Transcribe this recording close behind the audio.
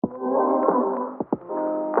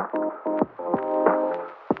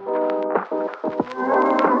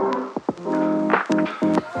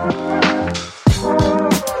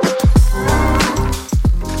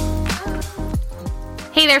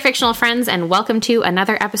fictional friends, and welcome to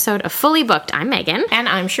another episode of Fully Booked. I'm Megan. And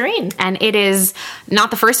I'm Shireen. And it is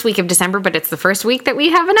not the first week of December, but it's the first week that we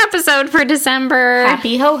have an episode for December.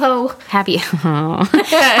 Happy ho-ho. Happy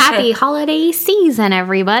holiday season,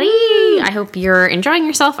 everybody. I hope you're enjoying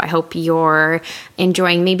yourself. I hope you're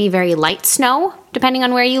enjoying maybe very light snow, depending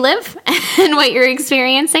on where you live and what you're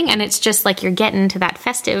experiencing. And it's just like you're getting to that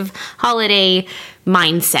festive holiday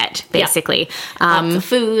mindset, basically. Lots of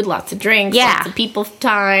food, lots of drinks, lots of people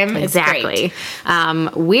time. Exactly. It's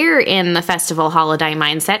great. We're in the festival holiday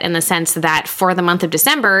mindset in the sense that for the month of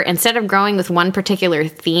December, instead of going with one particular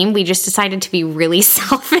theme, we just decided to be really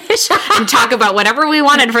selfish and talk about whatever we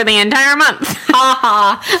wanted for the entire month. Ha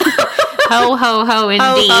ha. Ho, ho, ho,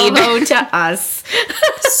 indeed. Ho, ho, ho to us.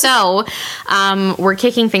 So, we're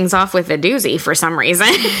kicking things off with a doozy for some reason.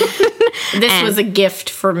 This was a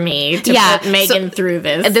gift for me to put Megan through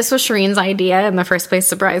this. This was Shireen's idea in the first place.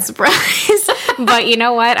 Surprise, surprise. But you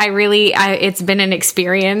know what? It's been an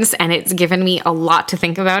experience, and it's given me a lot to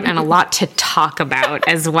think about and a lot to talk about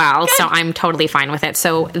as well. So I'm totally fine with it.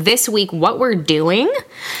 So this week, what we're doing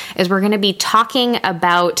is we're going to be talking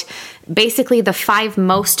about basically the 5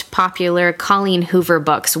 most popular Colleen Hoover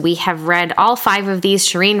books. We have read all 5 of these.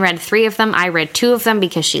 Shireen read 3 of them. I read 2 of them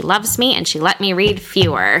because she loves me and she let me read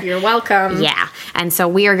fewer. You're welcome. Yeah. And so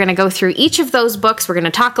we are going to go through each of those books. We're going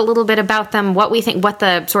to talk a little bit about them, what we think, what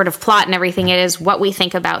the sort of plot and everything is, what we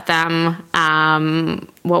think about them,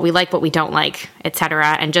 what we like, what we don't like,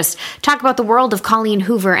 etc. And just talk about the world of Colleen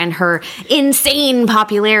Hoover and her insane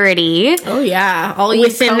popularity. Oh, yeah. All you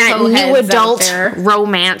within that new adult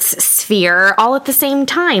romance sphere all at the same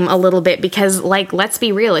time a little bit, because let's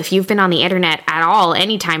be real, if you've been on the internet at all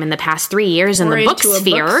anytime in the past 3 years in the book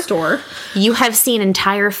sphere, you have seen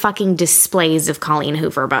entire fucking displays of Colleen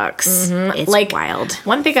Hoover books. It's wild.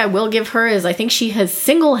 One thing I will give her is I think she has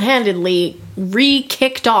single-handedly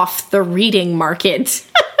re-kicked off the reading market.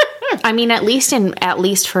 I mean, at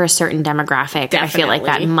least for a certain demographic, definitely. I feel like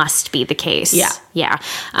that must be the case. Yeah.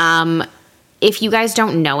 If you guys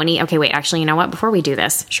don't know okay, wait, actually, you know what? Before we do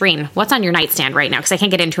this, Shireen, what's on your nightstand right now? Because I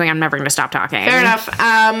can't get into it. I'm never going to stop talking. Fair enough.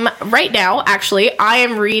 Right now, actually, I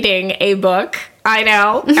am reading a book. I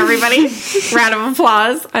know. Everybody, round of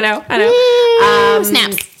applause. I know.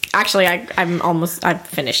 Snaps. Actually, I've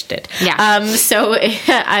finished it. Yeah. So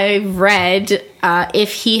I read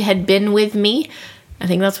If He Had Been With Me. I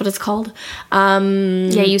think that's what it's called. Yeah,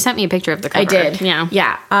 you sent me a picture of the cover. I did.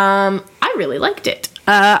 Yeah. I really liked it.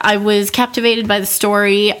 I was captivated by the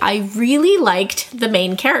story. I really liked the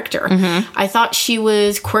main character. I thought she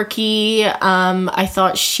was quirky. I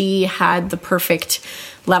thought she had the perfect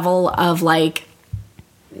level of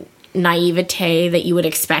naivete that you would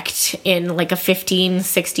expect in a 15,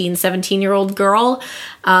 16, 17-year-old girl.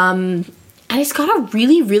 And it's got a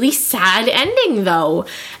really, really sad ending, though.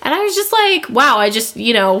 And I was just like, wow, I just,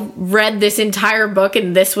 read this entire book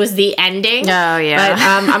and this was the ending. Oh, yeah. But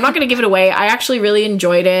I'm not going to give it away. I actually really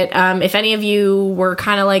enjoyed it. If any of you were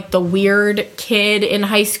kind of like the weird kid in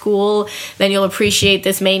high school, then you'll appreciate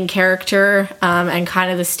this main character and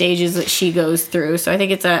kind of the stages that she goes through. So I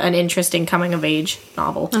think it's an interesting coming-of-age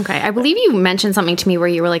novel. Okay. I believe you mentioned something to me where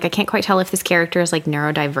you were like, I can't quite tell if this character is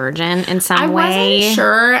neurodivergent in some way. I wasn't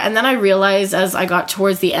sure. And then I realized as I got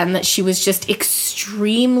towards the end that she was just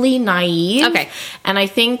extremely naive. Okay. And I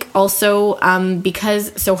think also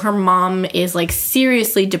because her mom is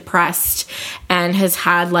seriously depressed and has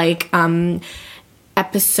had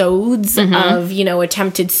episodes of,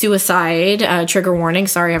 attempted suicide, trigger warning,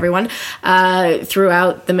 sorry everyone,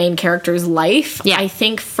 throughout the main character's life. Yeah. I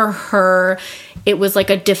think for her, it was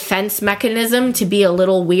a defense mechanism to be a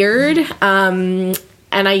little weird.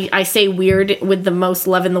 And I say weird with the most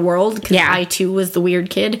love in the world because I, too, was the weird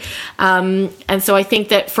kid. And so I think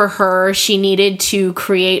that for her, she needed to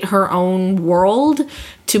create her own world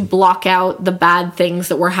to block out the bad things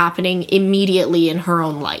that were happening immediately in her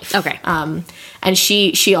own life. Okay. And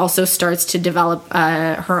she also starts to develop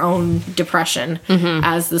her own depression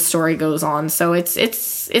as the story goes on. So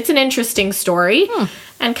it's an interesting story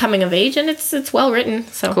and coming of age, and it's well written.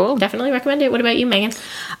 So cool. Definitely recommend it. What about you, Megan?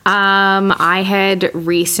 I had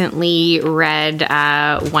recently read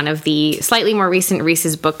one of the slightly more recent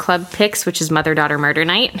Reese's Book Club picks, which is Mother, Daughter, Murder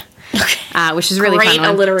Night. Which is really great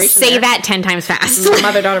fun. Alliteration. Say that 10 times fast.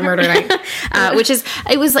 Mother, Daughter, Murder Night.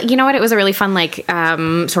 It was a really fun,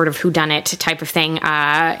 sort of whodunit type of thing.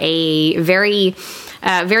 A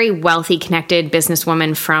very wealthy, connected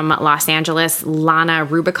businesswoman from Los Angeles, Lana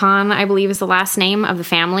Rubicon, I believe is the last name of the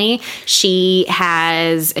family. She's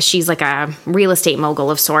a real estate mogul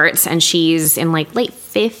of sorts, and she's in late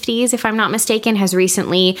 50s, if I'm not mistaken, has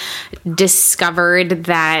recently discovered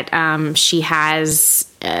that she has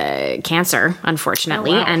cancer,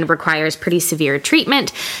 unfortunately, Oh, wow. and requires pretty severe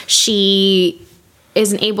treatment. She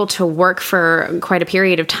isn't able to work for quite a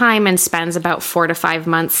period of time and spends about 4 to 5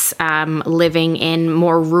 months living in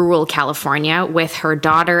more rural California with her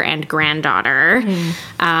daughter and granddaughter,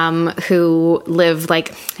 who live,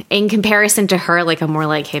 like, in comparison to her, like a more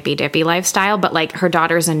like hippy dippy lifestyle. But like her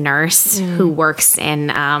daughter's a nurse who works in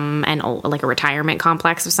like a retirement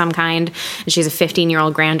complex of some kind. And she's a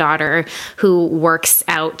 15-year-old granddaughter who works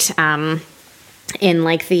out in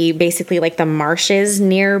like basically like the marshes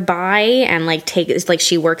nearby, and like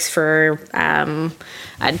she works for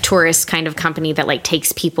a tourist kind of company that like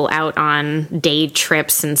takes people out on day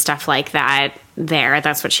trips and stuff like that.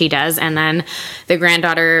 That's what she does. And then the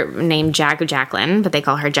granddaughter named Jacqueline, but they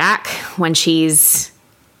call her Jack, when she's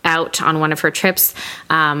out on one of her trips,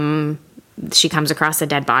 she comes across a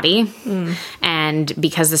dead body. And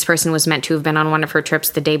because this person was meant to have been on one of her trips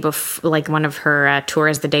the day before, like one of her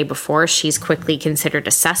tours the day before, she's quickly considered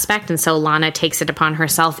a suspect. And so Lana takes it upon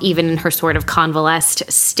herself, even in her sort of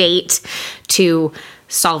convalesced state, to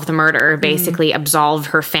solve the murder, basically absolve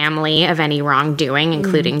her family of any wrongdoing,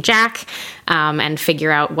 including Jack, and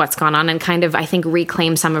figure out what's gone on, and kind of, I think,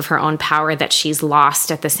 reclaim some of her own power that she's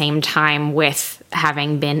lost at the same time with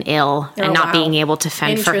having been ill and not being able to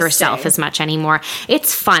fend for herself as much anymore.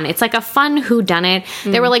 It's fun. It's like a fun whodunit.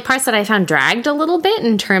 There were like parts that I found dragged a little bit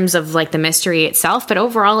in terms of like the mystery itself, but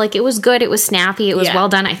overall, like, it was good. It was snappy. It was well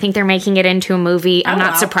done. I think they're making it into a movie. I'm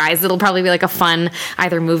not surprised. It'll probably be like a fun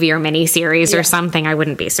either movie or miniseries or something. I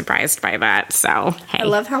wouldn't be surprised by that. So, hey. I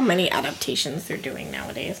love how many adaptations they're doing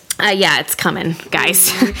nowadays. Yeah, it's coming,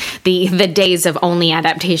 guys. The days of only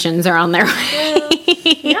adaptations are on their way.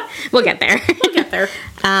 Yeah. We'll get there.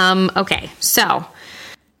 Okay, so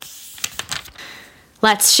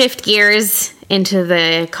let's shift gears into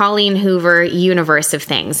the Colleen Hoover universe of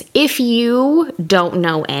things. If you don't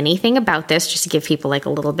know anything about this, just to give people like a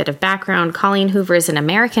little bit of background, Colleen Hoover is an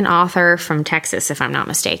American author from Texas, if I'm not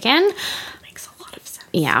mistaken.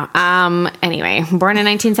 Yeah. Anyway, born in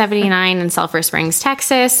 1979 in Sulphur Springs,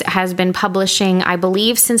 Texas, has been publishing, I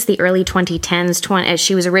believe, since the early 2010s.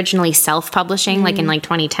 She was originally self-publishing, like in like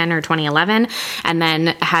 2010 or 2011, and then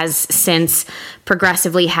has since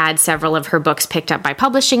progressively had several of her books picked up by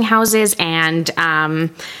publishing houses. And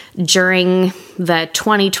during the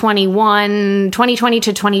 2020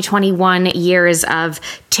 to 2021 years of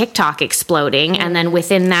TikTok exploding, and then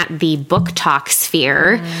within that, the book talk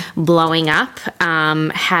sphere blowing up,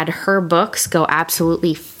 had her books go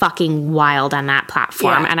absolutely fucking wild on that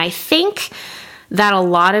platform. And I think that a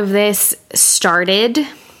lot of this started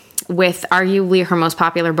with arguably her most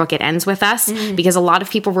popular book, It Ends With Us, because a lot of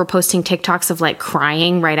people were posting TikToks of like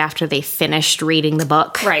crying right after they finished reading the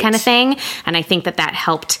book kind of thing. And I think that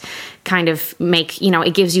helped kind of make,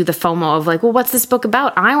 it gives you the FOMO of like, well, what's this book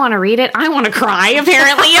about? I want to read it. I want to cry,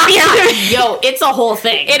 apparently. Yo, it's a whole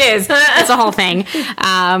thing. It is. It's a whole thing.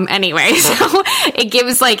 Anyway, so it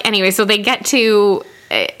gives so they get to...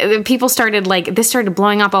 people started this started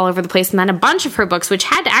blowing up all over the place, and then a bunch of her books, which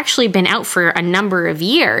had actually been out for a number of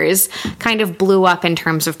years, kind of blew up in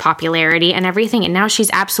terms of popularity and everything, and now she's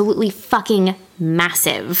absolutely fucking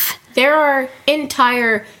massive. There are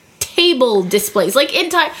entire table displays,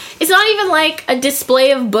 it's not even like a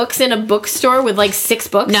display of books in a bookstore with like 6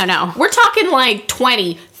 books. No, we're talking like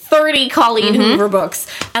 20, 30 Colleen Hoover books.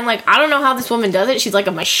 And like, I don't know how this woman does it. She's like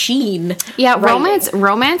a machine. Yeah,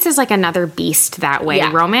 romance is like another beast that way.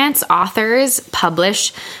 Yeah. Romance authors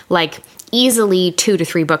publish like easily 2 to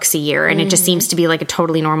 3 books a year, and it just seems to be like a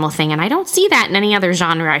totally normal thing. And I don't see that in any other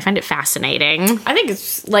genre. I find it fascinating. I think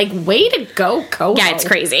it's like, way to go, Coho. Yeah, it's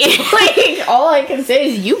crazy. Like, all I can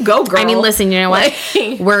say is you go, girl. I mean, listen, you know what?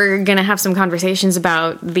 We're going to have some conversations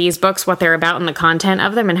about these books, what they're about and the content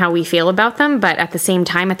of them and how we feel about them. But at the same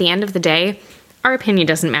time, at the end of the day, our opinion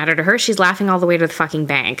doesn't matter to her. She's laughing all the way to the fucking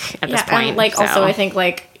bank at this point. And also, I think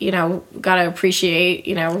gotta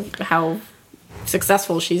appreciate, how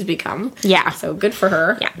successful she's become. Yeah. So good for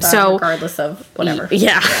her. Yeah. So regardless of whatever.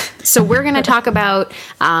 Yeah. So we're going to talk about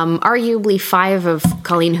arguably 5 of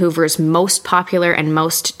Colleen Hoover's most popular and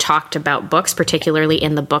most talked about books, particularly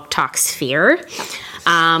in the book talk sphere.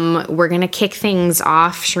 We're going to kick things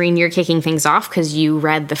off. Shireen, you're kicking things off because you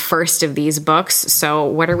read the first of these books. So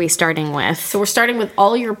what are we starting with? So we're starting with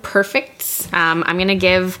All Your Perfects. I'm going to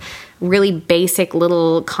give really basic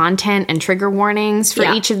little content and trigger warnings for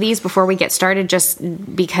each of these before we get started, just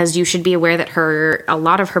because you should be aware that a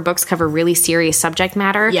lot of her books cover really serious subject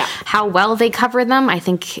matter. Yeah. How well they cover them, I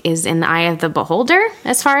think, is in the eye of the beholder,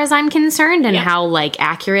 as far as I'm concerned, and how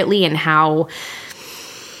accurately and how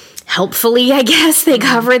helpfully, I guess, they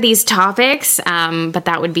cover these topics. But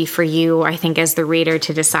that would be for you, I think, as the reader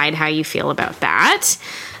to decide how you feel about that.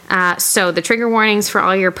 So the trigger warnings for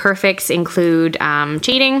all your perfects include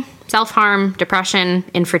cheating, self-harm, depression,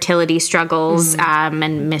 infertility struggles,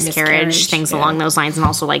 and miscarriage, things along those lines. And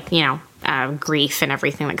also grief and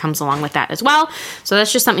everything that comes along with that as well. So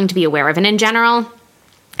that's just something to be aware of. And in general,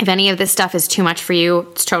 if any of this stuff is too much for you,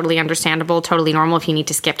 it's totally understandable, totally normal. If you need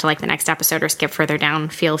to skip to the next episode or skip further down,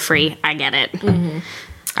 feel free. I get it. Mm-hmm.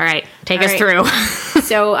 All right, take us through.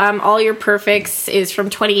 So All Your Perfects is from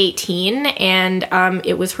 2018, and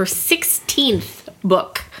it was her 16th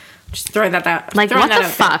book. Just throwing that out. What the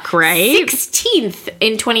fuck, right? 16th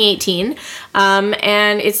in 2018.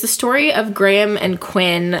 And it's the story of Graham and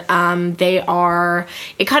Quinn.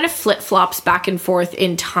 It kind of flip-flops back and forth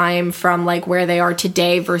in time from where they are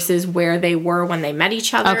today versus where they were when they met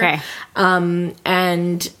each other. Okay.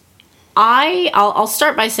 And I'll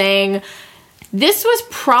start by saying this was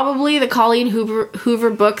probably the Colleen Hoover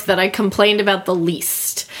book that I complained about the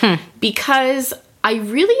least. Because I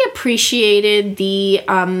really appreciated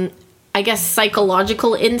the,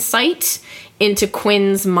 psychological insight into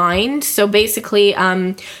Quinn's mind. So basically,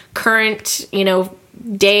 current,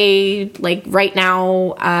 day, right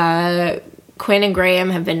now, Quinn and Graham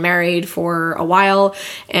have been married for a while,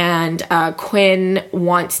 and Quinn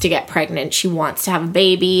wants to get pregnant. She wants to have a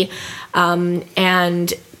baby,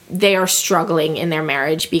 and they are struggling in their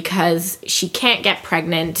marriage because she can't get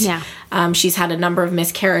pregnant. Yeah. She's had a number of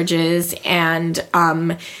miscarriages, and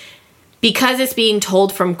because it's being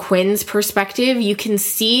told from Quinn's perspective, you can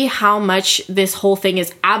see how much this whole thing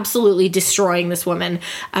is absolutely destroying this woman.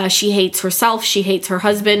 She hates herself. She hates her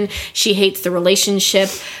husband. She hates the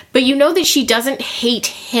relationship. But you know that she doesn't hate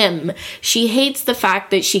him. She hates the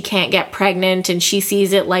fact that she can't get pregnant, and she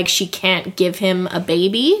sees it like she can't give him a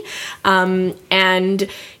baby. And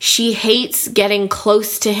she hates getting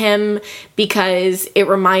close to him because it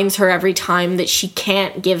reminds her every time that she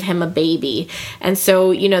can't give him a baby. And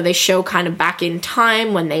so, they show kind of back in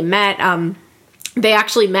time when they met. They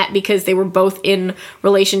actually met because they were both in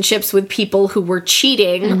relationships with people who were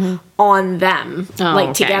cheating on them,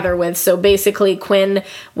 together with. So basically, Quinn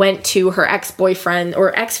went to her ex-boyfriend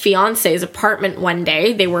or ex-fiance's apartment one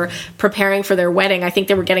day. They were preparing for their wedding. I think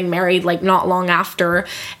they were getting married not long after.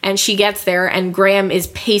 And she gets there, and Graham is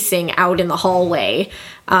pacing out in the hallway.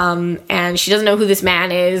 And she doesn't know who this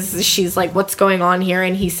man is. She's like, what's going on here?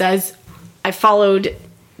 And he says, I followed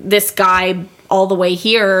this guy all the way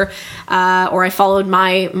here, or I followed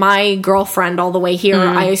my girlfriend all the way here.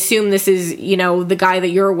 I assume this is, the guy that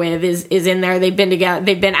you're with is in there. They've been together.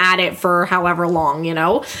 They've been at it for however long,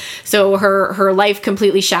 So her life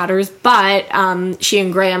completely shatters, but she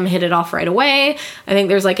and Graham hit it off right away. I think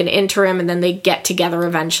there's an interim, and then they get together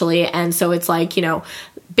eventually. And so it's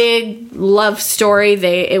big love story.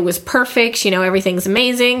 It was perfect, everything's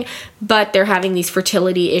amazing, but they're having these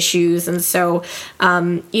fertility issues. And so,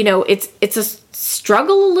 it's a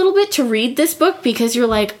struggle a little bit to read this book because you're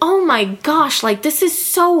like, oh my gosh, this is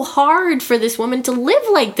so hard for this woman to live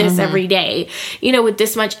like this every day, with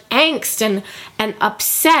this much angst and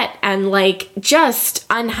upset and just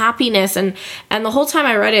unhappiness. And the whole time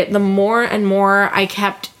I read it, the more and more I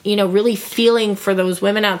kept, really feeling for those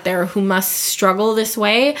women out there who must struggle this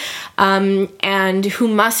way, and who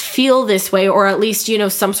must feel this way, or at least,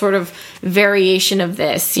 some sort of variation of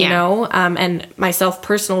this, and myself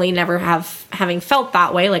personally never having felt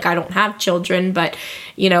that way. I don't have children, but,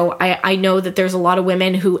 I know that there's a lot of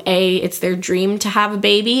women who, A, it's their dream to have a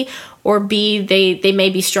baby, or B, they may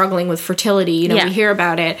be struggling with fertility. We hear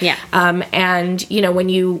about it. Yeah. And, when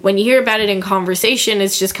you hear about it in conversation,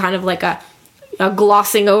 it's just kind of a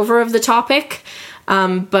glossing over of the topic.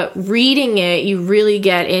 But reading it, you really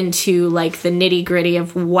get into the nitty gritty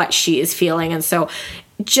of what she is feeling. And so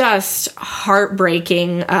just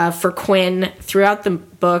heartbreaking for Quinn throughout the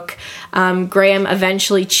book. Graham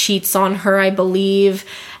eventually cheats on her, I believe.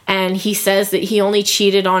 And he says that he only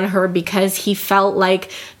cheated on her because he felt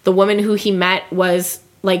like the woman who he met was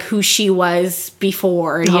who she was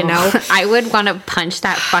before, I would want to punch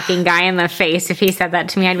that fucking guy in the face if he said that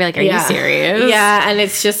to me. I'd be like, are you serious? Yeah, and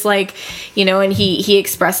it's just and he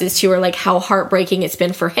expresses to her how heartbreaking it's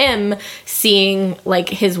been for him seeing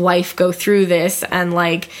his wife go through this, and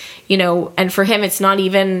and for him it's not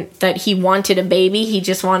even that he wanted a baby, he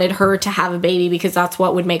just wanted her to have a baby because that's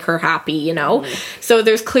what would make her happy, So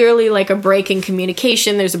there's clearly a break in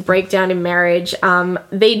communication, there's a breakdown in marriage.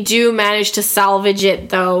 They do manage to salvage it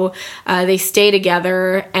though. They stay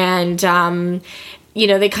together, and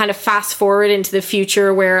they kind of fast forward into the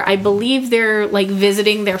future where I believe they're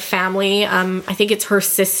visiting their family. I think it's her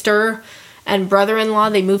sister and brother-in-law.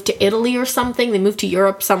 They moved to Italy or something. They moved to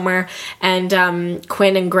Europe somewhere, and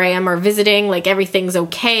Quinn and Graham are visiting. Like, everything's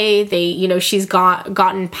okay. They, you know, she's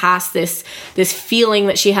gotten past this feeling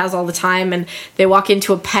that she has all the time, and they walk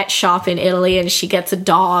into a pet shop in Italy, and she gets a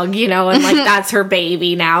dog, you know, and like that's her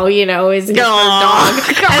baby now, you know, is her dog.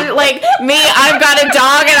 And like me, I've got a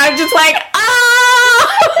dog, and I'm just like,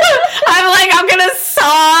 I'm like, I'm gonna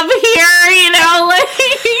sob here, you know, like.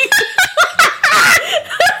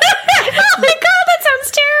 Oh my god, that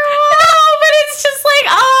sounds terrible. No, but it's just like,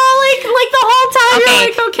 like the whole time you're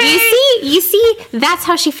like, okay. You see, that's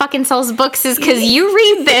how she fucking sells books, is because you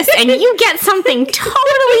read this and you get something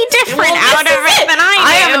totally different out of it than I do.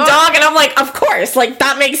 I have a dog, and I'm like, of course, like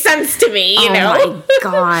that makes sense to me, you know?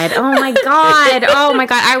 Oh my god.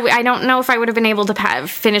 I don't know if I would have been able to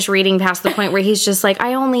finish reading past the point where he's just like,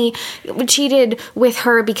 I only cheated with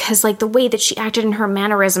her because like the way that she acted and her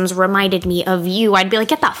mannerisms reminded me of you. I'd be like,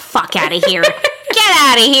 get the fuck out of here. Get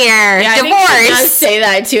out of here. Yeah, Divorce. I think she does say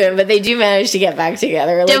that to him, but they do manage to get back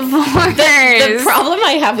together. Like, Divorce. The problem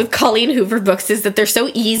I have with Colleen Hoover books is that they're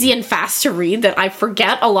so easy and fast to read that I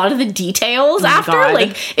forget a lot of the details after. God.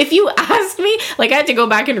 Like, if you asked me, like, I had to go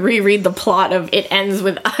back and reread the plot of It Ends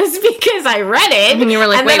With Us because I read it. And you were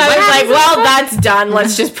like, and wait, then I was like, well, what? that's done.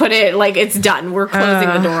 Let's just put it, like, it's done. We're closing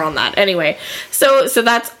the door on that. Anyway, so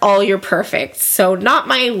that's all your perfect. So not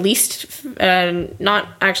my least, I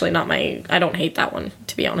don't hate that one,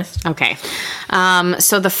 to be honest. Okay.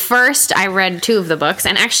 So the first, I read 2 of the books,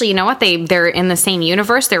 and actually, you know what? They're in the same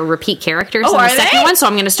universe. They're repeat characters in the second one. So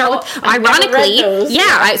I'm going to start with, ironically,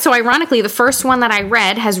 the first one that I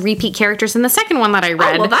read has repeat characters in the second one that I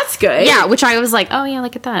read. Oh, well, that's good. Yeah, which I was like, oh yeah,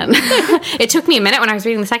 look at that. It took me a minute when I was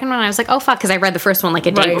reading the second one. I was like, oh fuck, because I read the first one like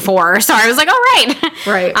a day before. So I was like, oh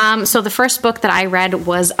right. Right. So the first book that I read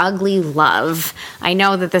was Ugly Love. I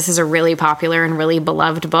know that this is a really popular and really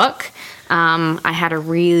beloved book. I had a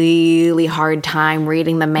really hard time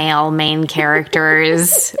reading the male main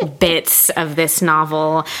characters bits of this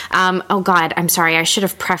novel. Oh God, I'm sorry. I should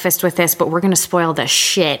have prefaced with this, but we're going to spoil the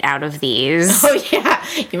shit out of these. Oh yeah.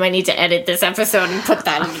 You might need to edit this episode and put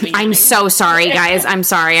that in the beginning. I'm so sorry, guys. I'm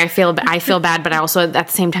sorry. I feel bad, but I also, at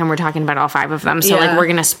the same time, we're talking about all 5 of them. So like, we're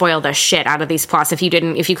going to spoil the shit out of these plots. If you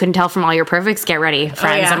couldn't tell from all your perfects, get ready,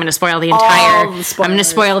 friends. I'm going to spoil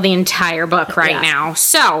the entire book right now.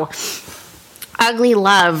 So, Ugly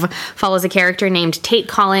Love follows a character named Tate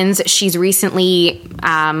Collins. She's recently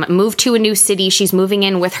moved to a new city. She's moving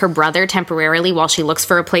in with her brother temporarily while she looks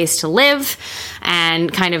for a place to live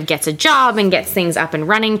and kind of gets a job and gets things up and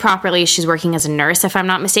running properly. She's working as a nurse, if I'm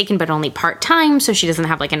not mistaken, but only part-time, so she doesn't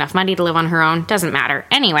have like enough money to live on her own. Doesn't matter.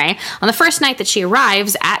 Anyway, on the first night that she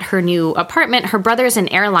arrives at her new apartment, her brother's an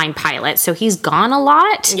airline pilot, so he's gone a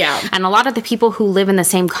lot. Yeah. And a lot of the people who live in the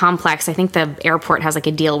same complex, I think the airport has like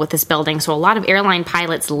a deal with this building, so a lot of airline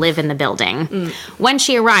pilots live in the building. When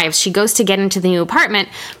she arrives, she goes to get into the new apartment,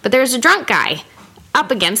 but there's a drunk guy up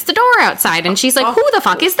against the door outside, and she's like, who the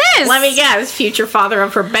fuck is this? Let me guess, future father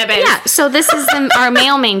of her baby. Yeah, so this is our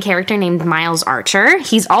male main character named Miles Archer.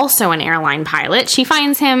 He's also an airline pilot. She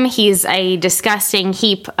finds him. He's a disgusting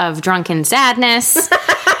heap of drunken sadness.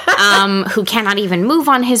 Who cannot even move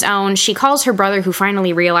on his own. She calls her brother, who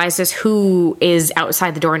finally realizes who is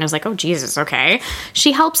outside the door and is like, oh, Jesus, okay.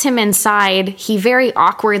 She helps him inside. He very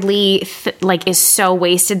awkwardly, is so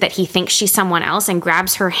wasted that he thinks she's someone else and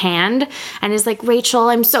grabs her hand and is like, Rachel,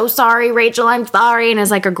 I'm so sorry. Rachel, I'm sorry. And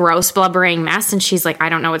is like a gross, blubbering mess. And she's like, I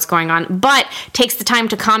don't know what's going on. But takes the time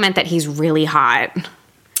to comment that he's really hot.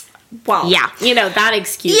 Well, yeah, that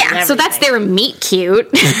excuse. Yeah, so that's their meet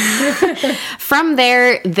cute. From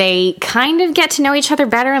there, they kind of get to know each other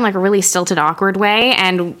better in like a really stilted, awkward way.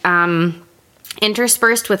 And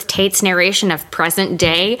interspersed with Tate's narration of present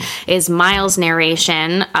day is Miles'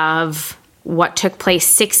 narration of what took place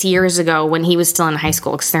 6 years ago when he was still in high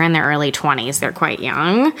school, because they're in their early 20s. They're quite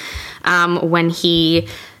young.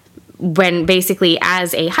 When basically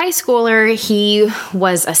as a high schooler, he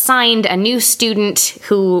was assigned a new student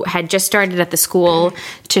who had just started at the school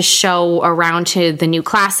to show around to the new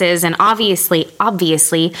classes. And obviously,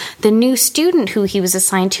 the new student who he was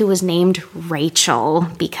assigned to was named Rachel,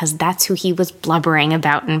 because that's who he was blubbering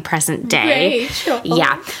about in present day. Rachel.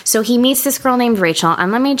 Yeah. So he meets this girl named Rachel.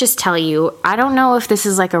 And let me just tell you, I don't know if this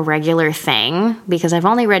is like a regular thing, because I've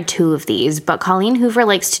only read 2 of these, but Colleen Hoover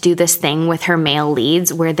likes to do this thing with her male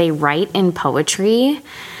leads where they write in poetry,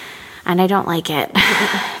 and I don't like it.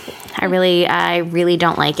 I really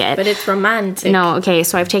don't like it. But it's romantic. No, okay.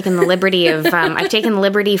 So I've taken the liberty of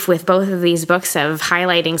with both of these books of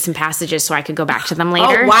highlighting some passages so I could go back to them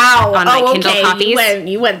later. Oh wow! On my Kindle copies.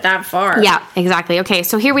 You went that far. Yeah, exactly. Okay,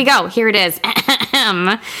 so here we go. Here it is.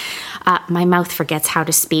 My mouth forgets how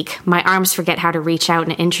to speak. My arms forget how to reach out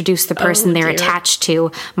and introduce the person they're attached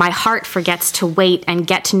to. My heart forgets to wait and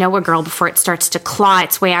get to know a girl before it starts to claw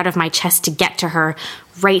its way out of my chest to get to her.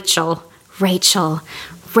 Rachel, Rachel,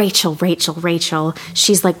 Rachel, Rachel, Rachel.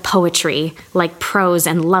 She's like poetry, like prose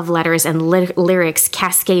and love letters and lyrics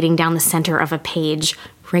cascading down the center of a page.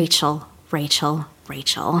 Rachel, Rachel,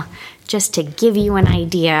 Rachel. Just to give you an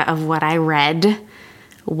idea of what I read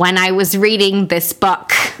when I was reading this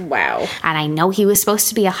book. Wow. And I know he was supposed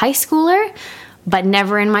to be a high schooler, but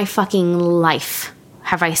never in my fucking life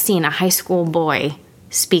have I seen a high school boy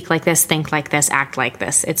speak like this, think like this, act like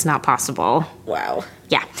this. It's not possible. Wow.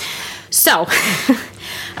 Yeah. So,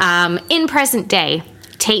 in present day,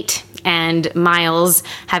 Tate and Miles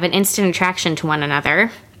have an instant attraction to one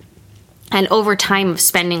another. And over time of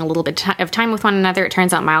spending a little bit of time with one another, it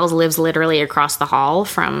turns out Miles lives literally across the hall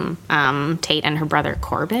from Tate and her brother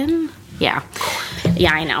Corbin. Yeah.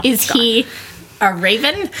 Yeah, I know. Is he a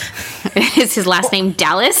raven? Is his last name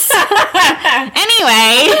Dallas?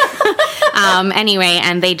 Anyway,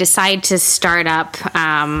 and they decide to start up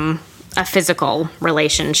a physical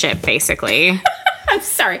relationship, basically. I'm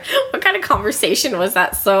sorry. What kind of conversation was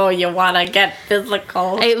that? So you want to get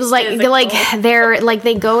physical? It was like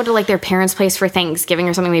they go to like their parents' place for Thanksgiving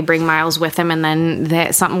or something. They bring Miles with them, and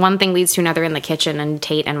then one thing leads to another in the kitchen, and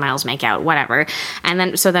Tate and Miles make out, whatever. And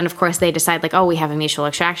then of course they decide like, oh, we have a mutual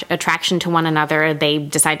attraction to one another. They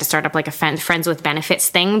decide to start up like a friends with benefits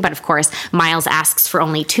thing, but of course Miles asks for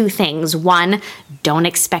only two things: one, don't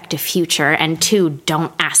expect a future, and two,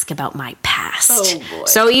 don't ask about my past. Oh boy.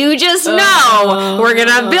 So you just know. We're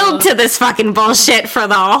gonna build to this fucking bullshit for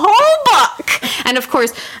the whole book. And of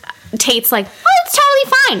course, Tate's like, oh, it's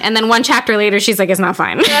totally fine. And then one chapter later, she's like, it's not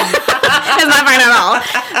fine. It's not fine at all.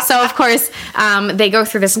 So, of course, they go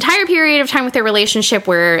through this entire period of time with their relationship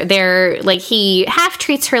where they're like, he half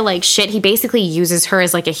treats her like shit. He basically uses her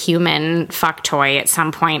as like a human fuck toy at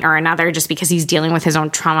some point or another just because he's dealing with his own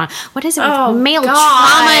trauma. What is it with male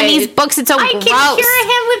trauma in these books? It's so gross. I can cure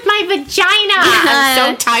him with my vagina. I'm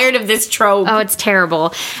so tired of this trope. Oh, it's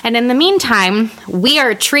terrible. And in the meantime, we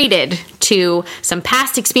are treated to some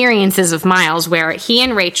past experiences of Miles where he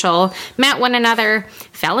and Rachel met one another,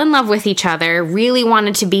 fell in love with each other, really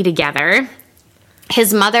wanted to be together.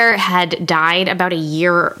 His mother had died about a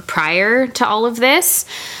year prior to all of this.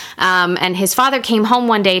 And his father came home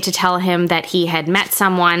one day to tell him that he had met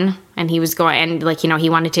someone and he was going, and like, you know, he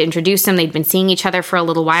wanted to introduce him. They'd been seeing each other for a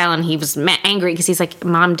little while and he was angry because he's like,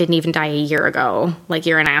 Mom didn't even die a year ago. Like,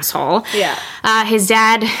 you're an asshole. Yeah. His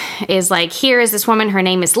dad is like, here is this woman. Her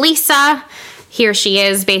name is Lisa. Here she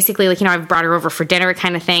is, basically, like, you know, I've brought her over for dinner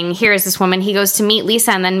kind of thing. Here is this woman. He goes to meet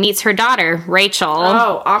Lisa and then meets her daughter, Rachel.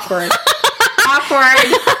 Oh, awkward.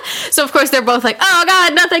 Awkward. So, of course, they're both like, oh,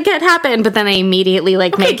 God, nothing can happen. But then they immediately,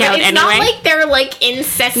 like, make out anyway. It's not like they're, like,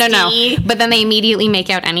 incesty. No. But then they immediately make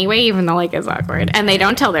out anyway, even though, like, it's awkward. And they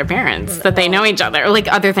don't tell their parents that they know each other. Like,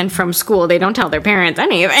 other than from school, they don't tell their parents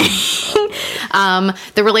anything.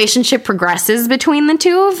 The relationship progresses between the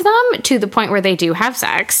two of them to the point where they do have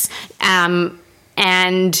sex.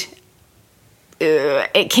 And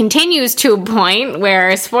it continues to a point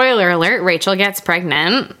where, spoiler alert, Rachel gets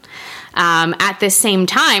pregnant. At this same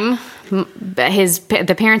time,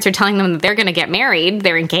 the parents are telling them that they're going to get married.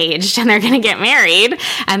 They're engaged and they're going to get married.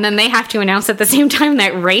 And then they have to announce at the same time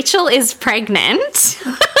that Rachel is pregnant.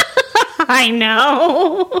 I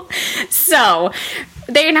know. So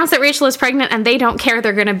they announce that Rachel is pregnant and they don't care.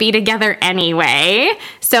 They're going to be together anyway.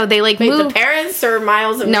 So they like move. The parents or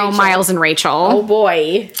Miles and Rachel? No, Miles and Rachel. Oh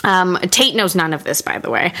boy. Tate knows none of this, by the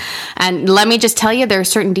way. And let me just tell you, there are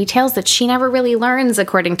certain details that she never really learns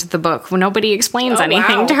according to the book. Nobody explains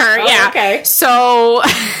anything to her. Yeah. Okay. So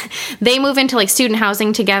they move into like student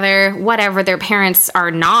housing together, whatever. Their parents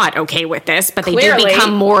are not okay with this, but they do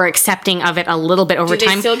become more accepting of it a little bit over time.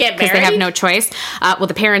 Do they still get married? Because they have no choice. Well,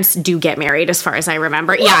 the parents do get married as far as I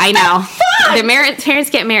remember. Yeah, I know. The parents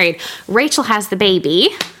get married. Rachel has the baby.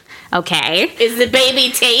 Okay. Is the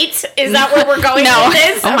baby Tate? Is that where we're going with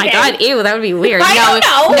this? Oh my God, ew, that would be weird. I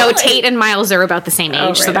don't know. No, Tate and Miles are about the same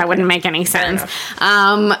age, so that wouldn't make any sense.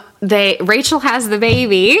 Rachel has the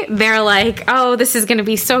baby. They're like, oh, this is going to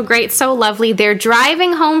be so great, so lovely. They're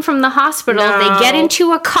driving home from the hospital. No. They get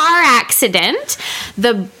into a car accident.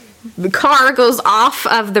 The car goes off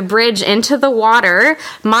of the bridge into the water.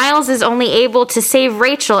 Miles is only able to save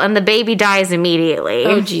Rachel, and the baby dies immediately.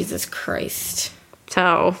 Oh, Jesus Christ.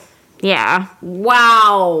 So, yeah.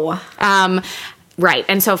 Wow. Right.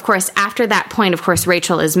 And so, of course, after that point, of course,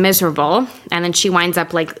 Rachel is miserable. And then she winds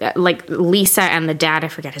up like Lisa and the dad, I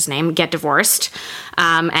forget his name, get divorced.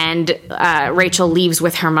 And Rachel leaves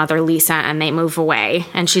with her mother, Lisa, and they move away.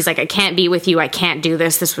 And she's like, I can't be with you. I can't do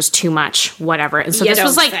this. This was too much, whatever. And so this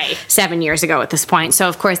was like 7 years ago at this point. So,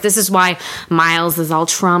 of course, this is why Miles is all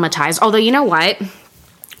traumatized. Although, you know what?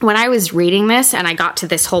 When I was reading this and I got to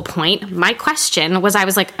this whole point, my question was, I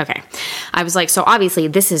was like, so obviously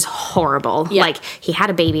this is horrible. Yeah. Like, he had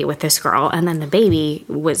a baby with this girl and then the baby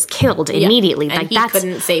was killed immediately. And like, he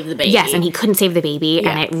couldn't save the baby. Yes, and he couldn't save the baby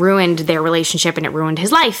and it ruined their relationship and it ruined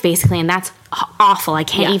his life, basically. And that's awful. I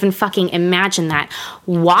can't even fucking imagine that.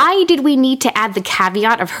 Why did we need to add the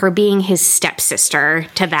caveat of her being his stepsister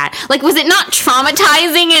to that? Like, was it not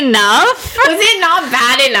traumatizing enough? Was it not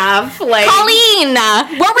bad enough? Like, Colleen,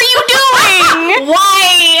 what were you doing?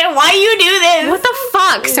 Why you do this? What the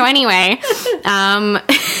fuck? So anyway,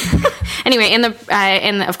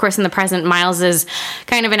 of course in the present, Miles is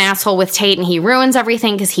kind of an asshole with Tate, and he ruins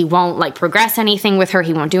everything because he won't like progress anything with her.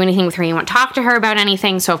 He won't do anything with her. He won't talk to her about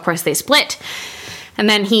anything. So of course they split. And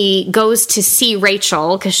then he goes to see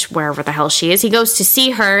Rachel, because wherever the hell she is, he goes to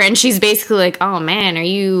see her, and she's basically like, oh man, are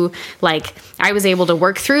you, like, I was able to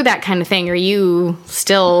work through that kind of thing. Are you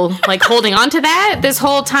still, like, holding on to that this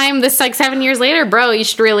whole time, this, like, 7 years later? Bro, you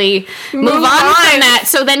should really move on from that.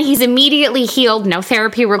 So then he's immediately healed, no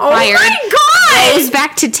therapy required. Oh my God! Goes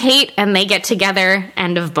back to Tate, and they get together.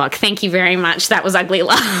 End of book. Thank you very much. That was Ugly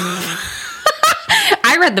Love.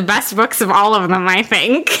 I read the best books of all of them, I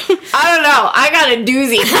think. I don't know. I got a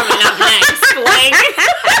doozy coming up next.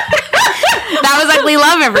 That was Ugly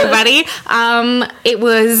Love, everybody. It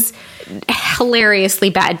was hilariously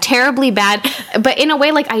bad, terribly bad, but in a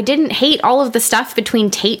way, like, I didn't hate all of the stuff between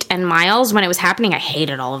Tate and Miles when it was happening. I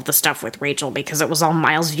hated all of the stuff with Rachel because it was all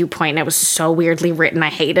Miles' viewpoint and it was so weirdly written. I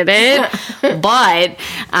hated it. But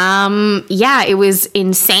yeah, it was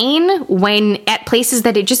insane when at places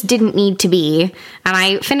that it just didn't need to be. And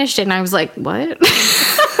I finished it and I was like, what?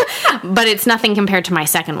 But it's nothing compared to my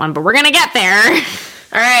second one, but we're gonna get there.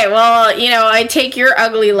 All right, well, you know, I take your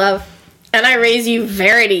Ugly Love and I raise you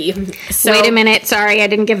Verity. So, wait a minute. Sorry, I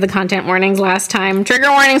didn't give the content warnings last time. Trigger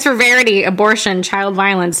warnings for Verity: abortion, child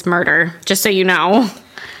violence, murder. Just so you know.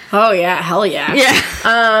 Oh, yeah. Hell yeah.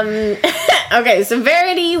 Yeah. Okay, so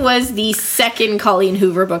Verity was the second Colleen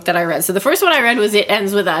Hoover book that I read. So the first one I read was It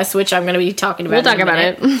Ends With Us, which I'm going to be talking about. We'll talk about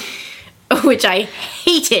it. Which I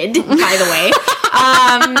hated, by the way.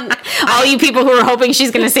 All you people who were hoping she's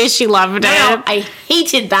going to say she loved it. No, I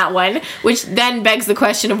hated that one, which then begs the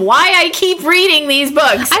question of why I keep reading these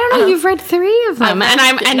books. I don't know. You've read 3 of them,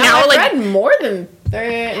 I've read more than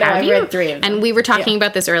 3. No, I've read 3 of them. And we were talking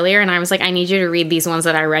about this earlier, and I was like, I need you to read these ones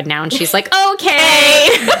that I read now. And she's like, okay.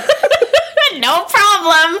 No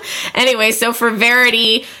problem. Anyway, so for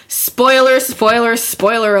Verity, spoiler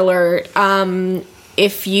alert.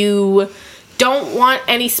 If you don't want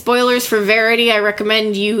any spoilers for Verity, I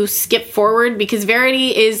recommend you skip forward because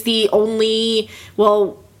Verity is the only,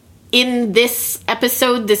 in this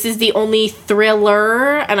episode, this is the only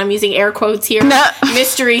thriller, and I'm using air quotes here,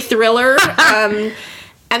 mystery thriller. And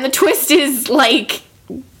the twist is, like,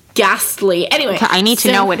 ghastly. Anyway. I need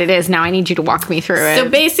to know what it is now. I need you to walk me through it. So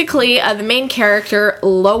basically, the main character,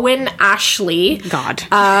 Lowen Ashley. God.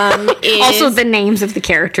 Is, also the names of the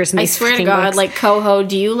characters in these I swear to God, books. like, Coho,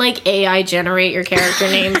 do you, like, AI generate your character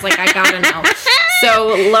names? Like, I gotta know.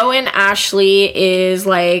 So Lowen Ashley is,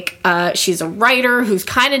 like, she's a writer who's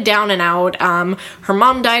kind of down and out. Her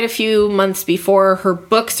mom died a few months before. Her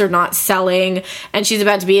books are not selling, and she's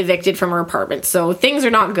about to be evicted from her apartment. So things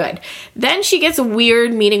are not good. Then she gets a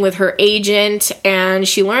weird meeting with her agent, and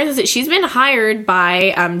she learns that she's been hired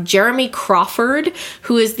by Jeremy Crawford,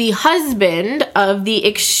 who is the husband of the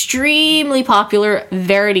extremely popular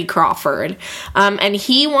Verity Crawford. And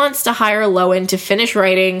he wants to hire Lowen to finish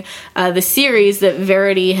writing the series that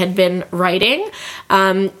Verity had been writing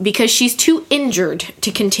because she's too injured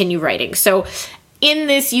to continue writing. So in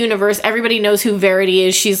this universe, everybody knows who Verity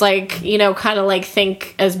is. She's like, you know, kind of like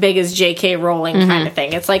think as big as J.K. Rowling kind of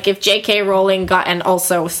thing. It's like if J.K. Rowling got, and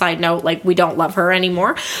also, side note, like, we don't love her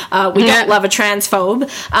anymore. We don't love a transphobe.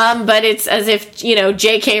 But it's as if, you know,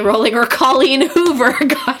 J.K. Rowling or Colleen Hoover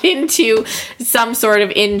got into some sort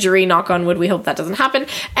of injury, knock on wood, we hope that doesn't happen,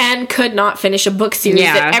 and could not finish a book series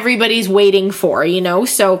that everybody's waiting for, you know?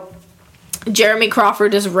 So Jeremy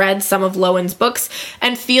Crawford has read some of Lowen's books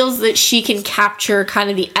and feels that she can capture kind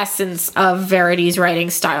of the essence of Verity's writing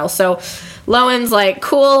style. So Lowen's like,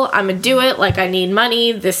 cool, I'm gonna do it. Like, I need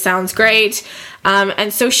money. This sounds great.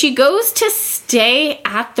 And so she goes to stay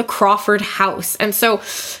at the Crawford house. And so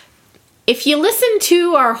if you listen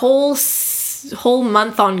to our whole this whole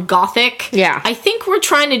month on Gothic. Yeah. I think we're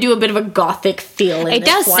trying to do a bit of a Gothic feel in It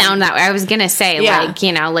does sound that way. I was going to say,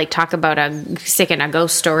 talk about sticking a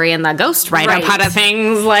ghost story in the ghost write-up out of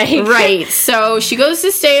things. Right. So she goes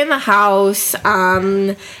to stay in the house,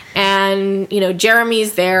 and,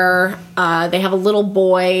 Jeremy's there. They have a little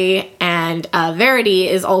boy, and Verity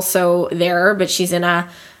is also there, but she's in a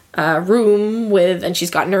room and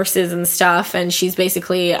she's got nurses and stuff, and she's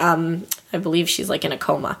basically, I believe she's in a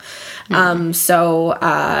coma.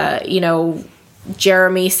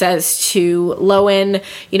 Jeremy says to Lowen,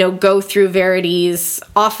 go through Verity's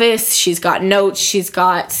office. She's got notes. She's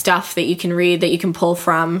got stuff that you can read, that you can pull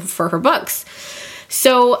from for her books.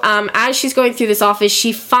 So as she's going through this office,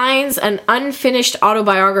 she finds an unfinished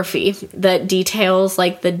autobiography that details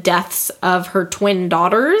the deaths of her twin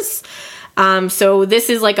daughters. So this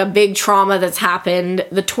is a big trauma that's happened.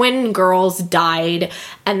 The twin girls died,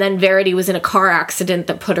 and then Verity was in a car accident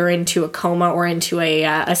that put her into a coma, or into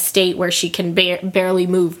a state where she can barely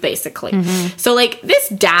move, basically. Mm-hmm. So this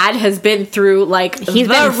dad has been through he's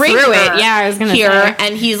been through it. Yeah, I was gonna say.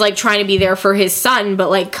 And he's trying to be there for his son,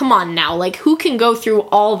 but come on now, who can go through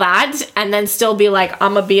all that and then still be I'm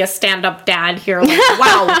gonna be a stand-up dad here?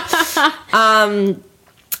 Wow.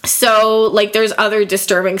 So, there's other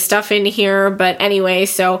disturbing stuff in here, but anyway,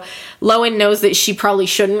 so Lowen knows that she probably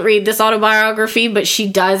shouldn't read this autobiography, but she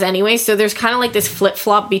does anyway, so there's kind of this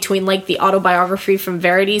flip-flop between, the autobiography from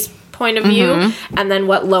Verity's point of view, and then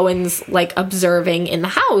what Lowen's, observing in the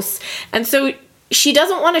house. And so she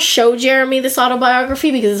doesn't want to show Jeremy this autobiography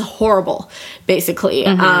because it's horrible, basically.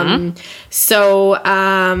 So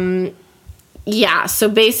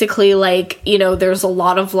basically, there's a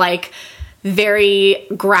lot of, very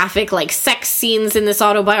graphic sex scenes in this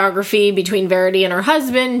autobiography between Verity and her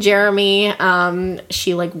husband Jeremy.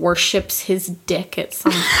 She worships his dick at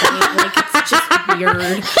some point. It's just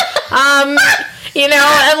weird. And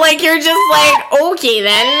you're just okay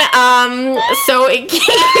then. So it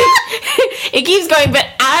keeps going, but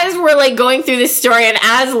as we're going through this story, and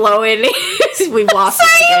as Lowen we've lost it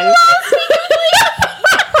again.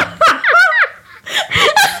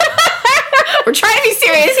 We're trying to be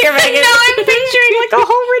serious here, Megan. No, I'm picturing a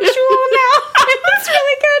whole ritual now. It's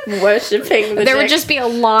really good. Worshipping the There dick. would just be a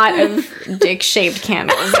lot of dick-shaped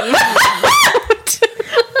candles.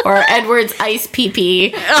 Or Edward's ice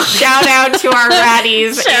pee-pee. Shout out to our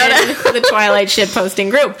ratties in the Twilight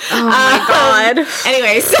shitposting group. Oh my god.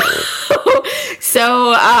 Anyway,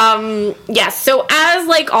 so as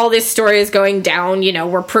all this story is going down,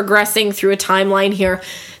 we're progressing through a timeline here.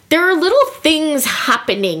 There are little things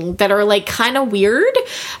happening that are kind of weird.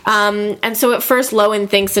 And so at first Lowen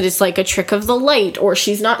thinks that it's a trick of the light, or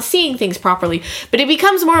she's not seeing things properly. But it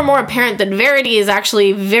becomes more and more apparent that Verity is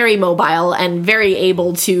actually very mobile and very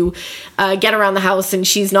able to get around the house, and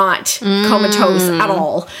she's not comatose at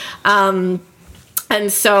all. And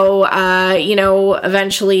so,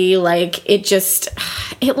 eventually, it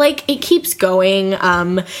keeps going.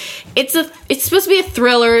 It's supposed to be a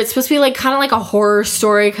thriller. It's supposed to be kind of a horror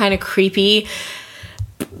story, kind of creepy.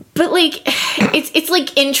 But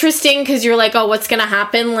it's interesting because you're oh, what's gonna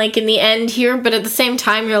happen in the end here? But at the same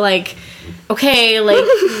time, you're okay,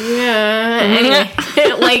 yeah. Anyway,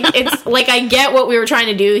 it's I get what we were trying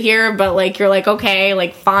to do here, but you're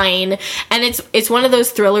okay, fine. And it's one of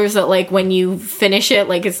those thrillers that when you finish it,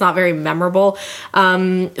 it's not very memorable.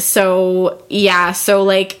 So yeah, so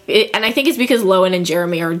and I think it's because Lowen and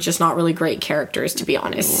Jeremy are just not really great characters, to be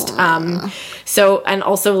honest. So, and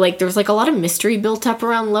also there's a lot of mystery built up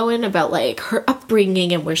around Lowen about her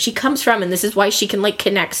upbringing and where she comes from, and this is why she can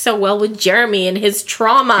connect so well with Jeremy and his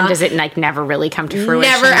trauma. And does it never really come to fruition?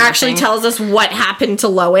 Never actually tells us what happened to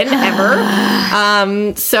Lowen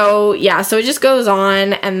ever. So yeah, so it just goes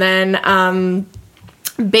on, and then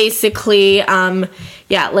basically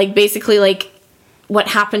what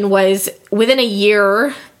happened was within a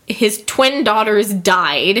year his twin daughters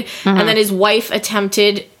died, and then his wife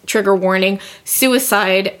attempted, trigger warning,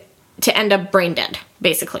 suicide to end up brain dead,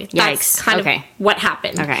 basically. Yikes. That's kind of what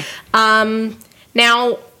happened. Okay.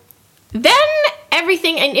 Now, then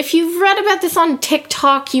everything, and if you've read about this on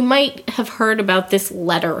TikTok, you might have heard about this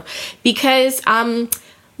letter, because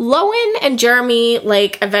Lowen and Jeremy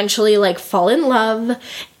eventually fall in love,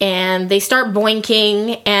 and they start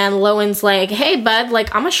boinking, and Lowen's hey bud, I'm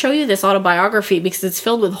gonna show you this autobiography because it's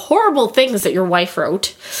filled with horrible things that your wife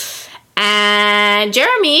wrote. And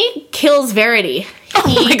Jeremy kills Verity. Oh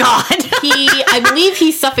my god. I believe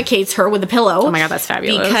he suffocates her with a pillow. Oh my god, that's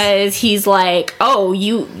fabulous. Because he's oh,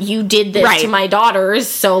 you did this to my daughters,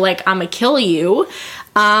 so I'm gonna kill you.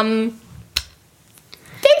 They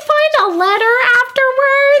find a letter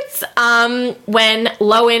afterwards. When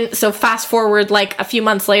Lowen, so fast forward like a few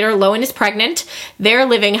months later, Lowen is pregnant. They're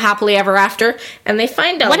living happily ever after, and they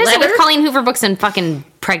find a letter. What is it with Colleen Hoover books and fucking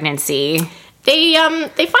pregnancy? They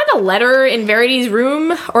find a letter in Verity's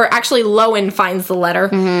room, or actually Lowen finds the letter,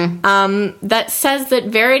 that says that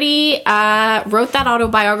Verity wrote that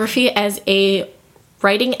autobiography as a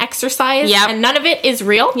writing exercise, and none of it is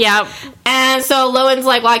real. Yep. And so Lowen's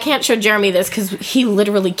like, well, I can't show Jeremy this because he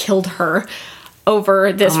literally killed her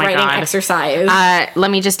over this writing exercise. Let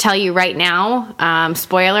me just tell you right now,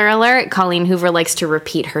 spoiler alert, Colleen Hoover likes to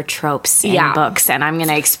repeat her tropes in books, and I'm going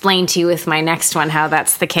to explain to you with my next one how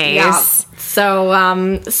that's the case. Yeah.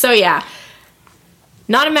 So yeah.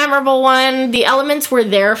 Not a memorable one. The elements were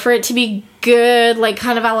there for it to be good, like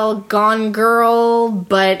kind of a la Gone Girl,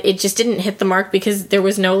 but it just didn't hit the mark because there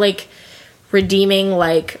was no like redeeming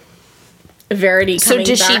like Verity coming back.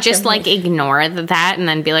 So does she just like ignore that and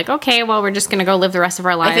then be like, okay, well, we're just gonna go live the rest of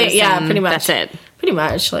our lives? Pretty much. That's it. Pretty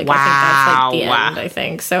much. Like, wow. I think that's like the end, I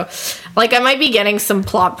think. So, like, I might be getting some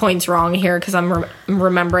plot points wrong here because I'm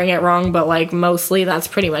remembering it wrong, but like mostly that's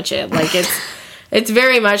pretty much it. Like it's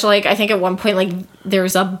very much like, I think at one point, like,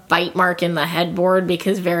 there's a bite mark in the headboard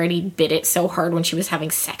because Verity bit it so hard when she was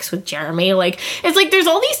having sex with Jeremy. Like, it's like there's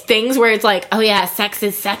all these things where it's like, oh yeah, sex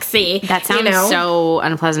is sexy. That sounds so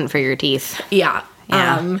unpleasant for your teeth. Yeah.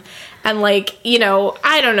 And like, you know,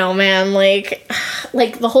 I don't know, man, like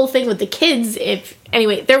the whole thing with the kids,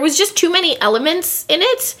 anyway, there was just too many elements in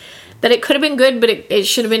it that it could have been good, but it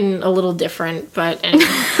should have been a little different, but anyway.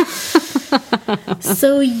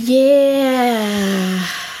 So, yeah.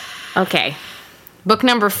 Okay. Book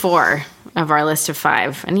number 4 of our list of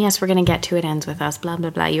 5. And yes, we're going to get to it ends with us, blah,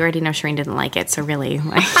 blah, blah. You already know Shireen didn't like it, so really.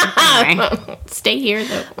 Like, anyway. Stay here,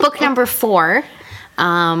 though. Book number 4.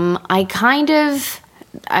 I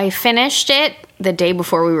finished it the day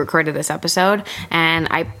before we recorded this episode, and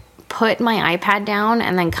I put my iPad down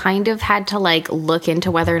and then kind of had to like look into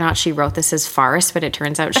whether or not she wrote this as farce, but it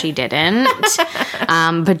turns out she didn't.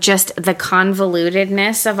 But just the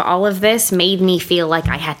convolutedness of all of this made me feel like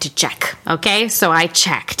I had to check. Okay, so I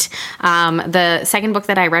checked. The second book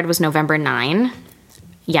that I read was November 9.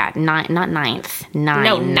 Yeah, not 9th. 9.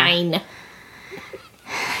 No, 9.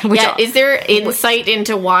 Yeah, is there insight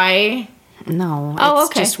into why? No.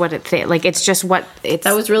 It's just what it like. It's just what it's.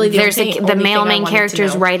 That was really the male main character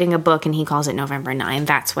is writing a book and he calls it November 9.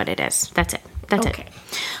 That's what it is. That's it. That's it.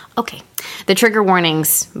 Okay. The trigger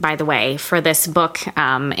warnings, by the way, for this book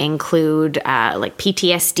include like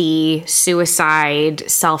PTSD, suicide,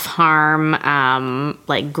 self-harm,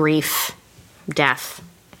 like grief, death,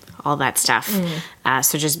 all that stuff.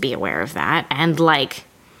 So just be aware of that. And like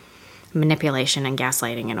manipulation and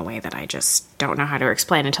gaslighting in a way that I just don't know how to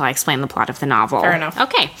explain until I explain the plot of the novel. Fair enough.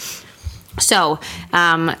 Okay. So,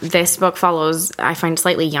 this book follows, I find,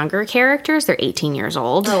 slightly younger characters. They're 18 years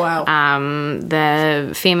old. Oh, wow.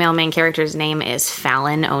 The female main character's name is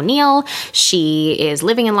Fallon O'Neill. She is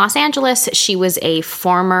living in Los Angeles. She was a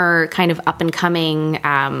former kind of up-and-coming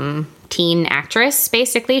teen actress,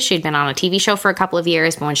 basically. She'd been on a TV show for a couple of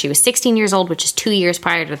years, but when she was 16 years old, which is 2 years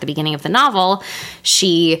prior to the beginning of the novel,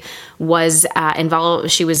 she was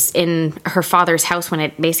involved. She was in her father's house when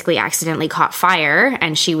it basically accidentally caught fire,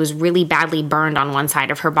 and she was really badly burned on one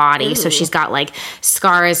side of her body. Ooh. So she's got like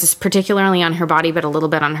scars, particularly on her body, but a little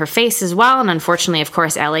bit on her face as well. And unfortunately, of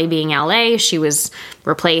course, LA being LA, she was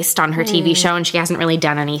replaced on her TV show, and she hasn't really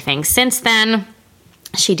done anything since then.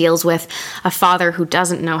 She deals with a father who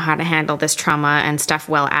doesn't know how to handle this trauma and stuff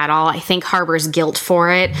well at all. I think harbors guilt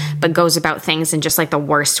for it, but goes about things in just like the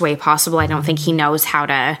worst way possible. I don't think he knows how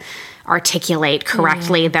to articulate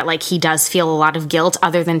correctly that like he does feel a lot of guilt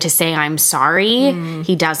other than to say I'm sorry.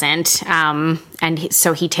 He doesn't.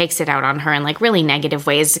 So he takes it out on her in like really negative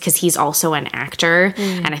ways because he's also an actor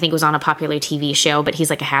and I think it was on a popular TV show, but he's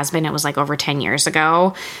like a has-been. It was like over 10 years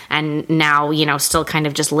ago, and now, you know, still kind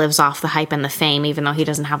of just lives off the hype and the fame, even though he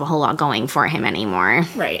doesn't have a whole lot going for him anymore.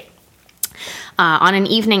 Right. On an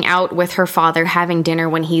evening out with her father having dinner,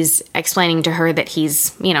 when he's explaining to her that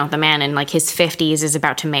he's, you know, the man in like his 50s is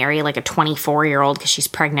about to marry like a 24-year-old because she's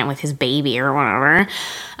pregnant with his baby or whatever,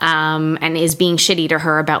 and is being shitty to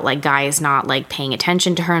her about like guys not like paying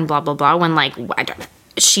attention to her and blah, blah, blah, when like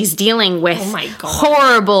she's dealing with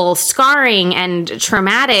horrible scarring and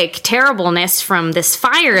traumatic terribleness from this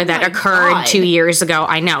fire that occurred 2 years ago.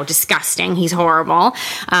 I know, disgusting. He's horrible.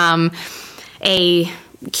 A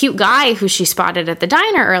cute guy who she spotted at the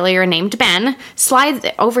diner earlier named Ben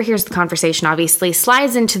overhears the conversation, obviously,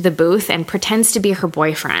 slides into the booth and pretends to be her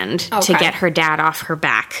boyfriend to get her dad off her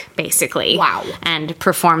back, basically. Wow. And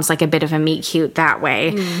performs like a bit of a meet cute that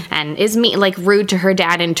way and is rude to her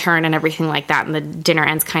dad in turn and everything like that. And the dinner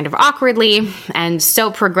ends kind of awkwardly. And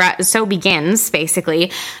so begins,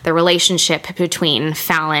 basically, the relationship between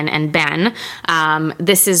Fallon and Ben.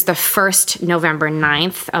 This is the first November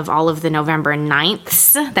 9th of all of the November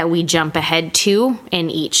 9ths that we jump ahead to in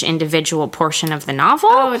each individual portion of the novel.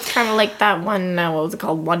 Oh, it's kind of like that one, what was it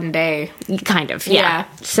called? One Day. Kind of, yeah.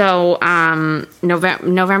 So,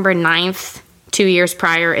 November 9th, 2 years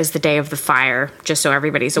prior, is the day of the fire, just so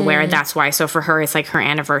everybody's aware. That's why. So for her, it's like her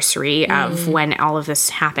anniversary of when all of this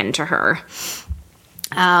happened to her.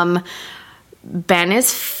 Ben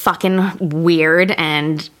is fucking weird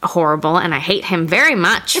and horrible, and I hate him very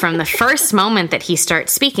much from the first moment that he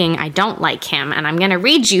starts speaking. I don't like him, and I'm going to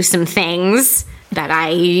read you some things that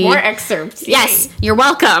More excerpts. Yes, you're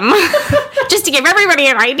welcome. Just to give everybody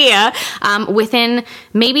an idea, within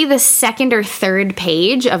maybe the second or third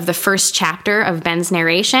page of the first chapter of Ben's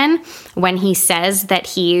narration, when he says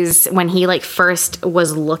that when he first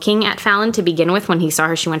was looking at Fallon to begin with, when he saw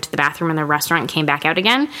her, she went to the bathroom in the restaurant and came back out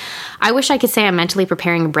again. I wish I could say I'm mentally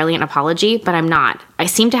preparing a brilliant apology, but I'm not. I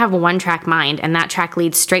seem to have a one-track mind, and that track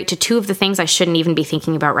leads straight to two of the things I shouldn't even be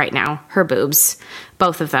thinking about right now. Her boobs.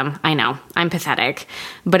 Both of them. I know. I'm pathetic.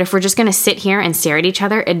 But if we're just going to sit here and stare at each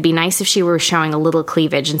other, it'd be nice if she were showing a little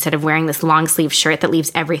cleavage instead of wearing this long-sleeve shirt that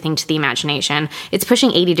leaves everything to the imagination. It's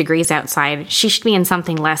pushing 80 degrees outside. She should be in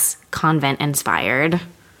something less convent-inspired.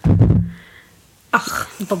 Ugh,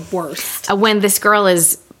 the worst. When this girl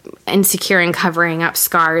is insecure and covering up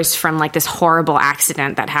scars from this horrible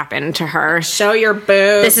accident that happened to her. Show your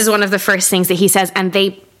boobs. This is one of the first things that he says, and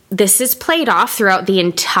this is played off throughout the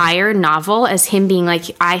entire novel as him being like,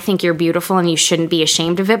 I think you're beautiful and you shouldn't be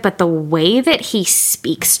ashamed of it. But the way that he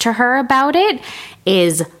speaks to her about it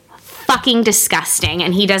is fucking disgusting.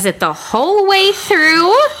 And he does it the whole way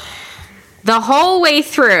through.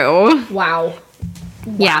 Wow.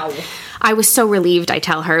 Yeah. I was so relieved, I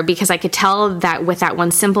tell her, because I could tell that with that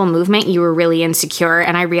one simple movement, you were really insecure.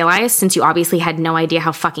 And I realized, since you obviously had no idea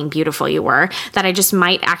how fucking beautiful you were, that I just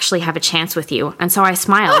might actually have a chance with you. And so I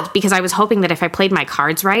smiled because I was hoping that if I played my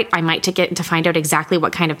cards right, I might get to find out exactly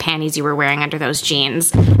what kind of panties you were wearing under those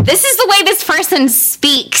jeans. This is the way this person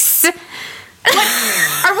speaks.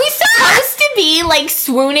 Are we supposed to be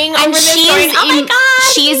swooning over this? Oh my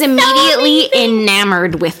god! She is immediately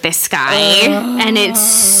enamored with this guy, and it's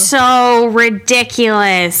so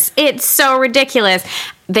ridiculous.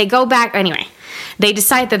 They go back anyway. They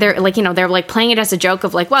decide that they're they're playing it as a joke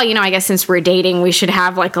of I guess since we're dating, we should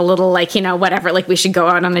have a little whatever, we should go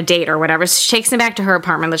out on a date or whatever. So she takes them back to her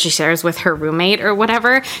apartment that she shares with her roommate or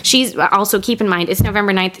whatever. She's also, keep in mind, it's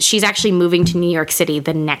November 9th. She's actually moving to New York City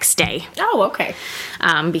the next day. Oh, okay.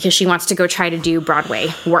 Because she wants to go try to do Broadway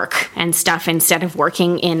work and stuff instead of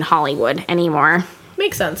working in Hollywood anymore.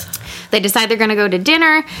 Makes sense. They decide they're going to go to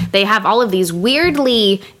dinner. They have all of these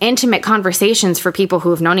weirdly intimate conversations for people who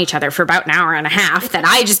have known each other for about an hour and a half that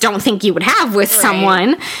I just don't think you would have with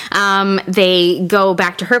someone. They go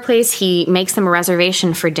back to her place. He makes them a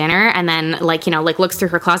reservation for dinner and then looks through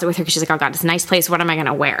her closet with her because she's like, oh God, it's a nice place. What am I going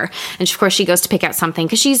to wear? And of course she goes to pick out something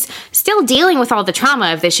because she's still dealing with all the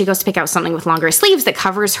trauma of this. She goes to pick out something with longer sleeves that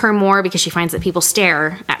covers her more because she finds that people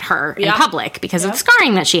stare at her in public because of the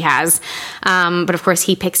scarring that she has. But of course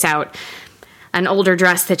he picks out an older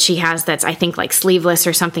dress that she has that's, I think, sleeveless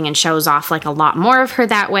or something and shows off a lot more of her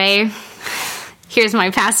that way. Here's my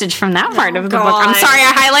passage from that part of the book. I'm sorry,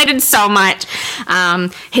 I highlighted so much.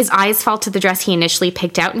 His eyes fall to the dress he initially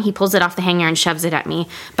picked out, and he pulls it off the hanger and shoves it at me.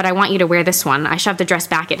 But I want you to wear this one. I shove the dress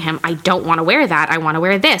back at him. I don't want to wear that. I want to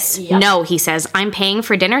wear this. Yep. No, he says. I'm paying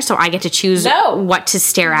for dinner, so I get to choose what to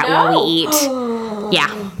stare at while we eat.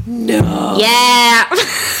 Yeah. No. Yeah.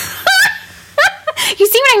 You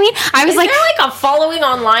see what I mean? I was is there a following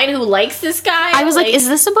online who likes this guy? I was is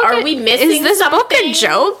this a book? Are we missing Is this something? book a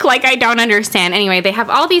joke? I don't understand. Anyway, they have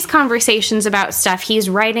all these conversations about stuff. He's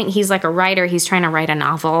writing. He's a writer. He's trying to write a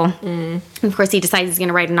novel. And of course, he decides he's going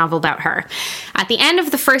to write a novel about her. At the end of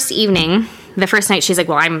the first evening, the first night, she's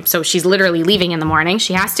like, so she's literally leaving in the morning.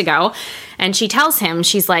 She has to go. And she tells him,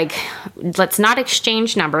 she's like, let's not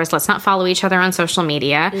exchange numbers. Let's not follow each other on social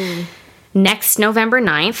media. Next November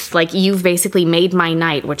 9th, you've basically made my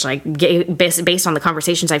night, which, based on the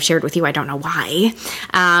conversations I've shared with you, I don't know why.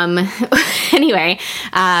 Anyway,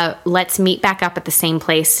 let's meet back up at the same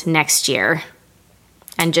place next year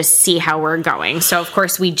and just see how we're going. So, of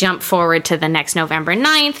course, we jump forward to the next November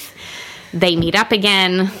 9th. They meet up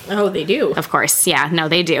again. Oh, they do. Of course. Yeah. No,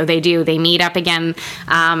 they do. They do. They meet up again,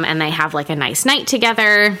 and they have like a nice night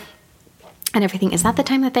together. And everything. Is that the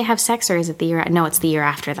time that they have sex, or is it the year? No, it's the year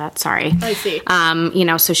after that. Sorry. I see. You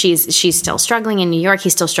know, so she's still struggling in New York.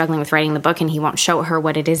 He's still struggling with writing the book, and he won't show her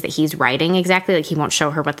what it is that he's writing exactly. Like, he won't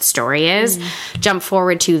show her what the story is. Jump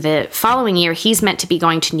forward to the following year. He's meant to be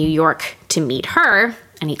going to New York to meet her.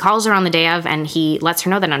 And he calls her on the day of, and he lets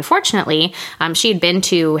her know that, unfortunately, she had been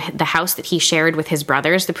to the house that he shared with his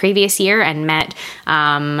brothers the previous year and met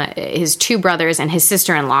his two brothers and his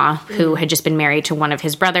sister-in-law, who had just been married to one of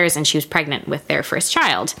his brothers, and she was pregnant with their first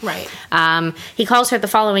child. Right. He calls her the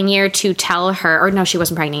following year to tell her, or no, she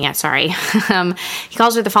wasn't pregnant yet, sorry. He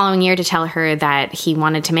calls her the following year to tell her that he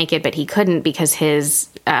wanted to make it, but he couldn't because his,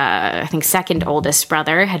 I think, second oldest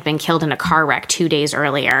brother had been killed in a car wreck 2 days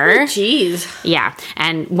earlier. Oh, jeez. Yeah.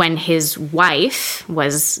 And when his wife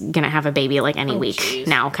was going to have a baby like any week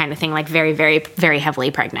now, kind of thing, like very, very, very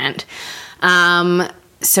heavily pregnant.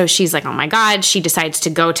 So she's like, oh my God. She decides to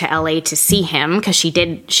go to LA to see him because she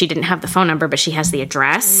didn't have the phone number, but she has the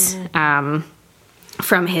address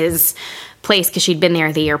from his place because she'd been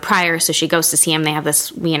there the year prior. So she goes to see him. They have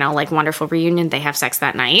this, you know, like wonderful reunion. They have sex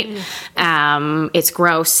that night. It's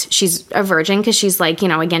gross. She's a virgin because she's like, you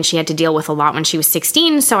know, again, she had to deal with a lot when she was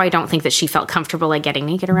 16. So I don't think that she felt comfortable like getting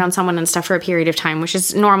naked around someone and stuff for a period of time, which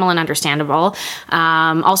is normal and understandable.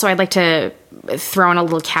 Also, I'd like to throw in a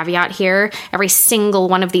little caveat here. Every single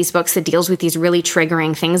one of these books that deals with these really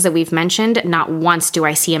triggering things that we've mentioned, not once do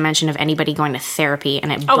I see a mention of anybody going to therapy,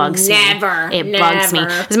 and it bugs me. It bugs me.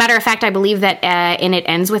 As a matter of fact, I believe that in It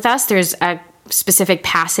Ends With Us, there's a specific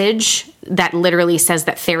passage that literally says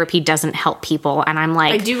that therapy doesn't help people, and I'm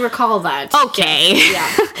like, I do recall that. Okay.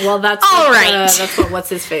 Yes. Yeah. Well, that's all right. That's what What's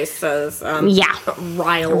His Face says. Yeah.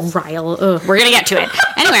 Ryle. Ugh, we're gonna get to it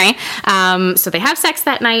anyway. So they have sex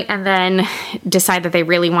that night, and then decide that they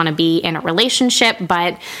really want to be in a relationship,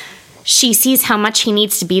 but she sees how much he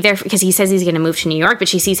needs to be there because he says he's going to move to New York, but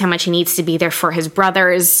she sees how much he needs to be there for his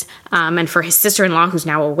brothers and for his sister-in-law, who's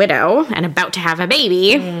now a widow and about to have a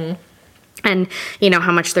baby. And, you know,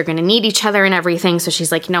 how much they're going to need each other and everything. So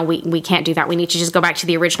she's like, no, we can't do that. We need to just go back to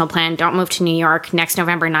the original plan. Don't move to New York. Next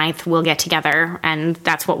November 9th, we'll get together, and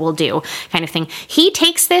that's what we'll do, kind of thing. He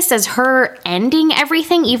takes this as her ending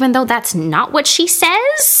everything, even though that's not what she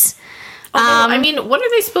says. I mean, what are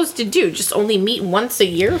they supposed to do? Just only meet once a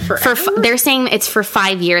year forever? They're saying it's for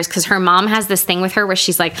 5 years because her mom has this thing with her where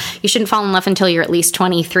she's like, you shouldn't fall in love until you're at least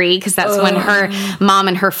 23 because that's when her mom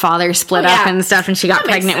and her father split up and stuff, and she got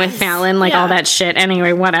pregnant with Fallon, like all that shit.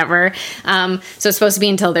 Anyway, whatever. So it's supposed to be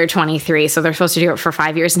until they're 23, so they're supposed to do it for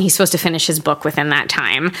 5 years, and he's supposed to finish his book within that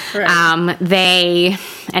time. Right.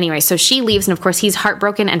 Anyway, so she leaves, and of course he's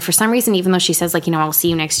heartbroken, and for some reason, even though she says, like, you know, I'll see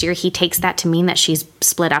you next year, he takes that to mean that she's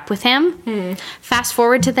split up with him. Fast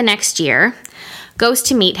forward to the next year, goes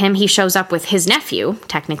to meet him. He shows up with his nephew,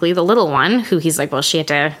 technically the little one, who he's like, well, she had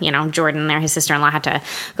to, you know, Jordan there, his sister-in-law had to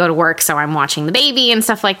go to work, so I'm watching the baby and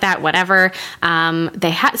stuff like that, whatever.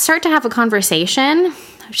 They start to have a conversation.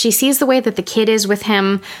 She sees the way that the kid is with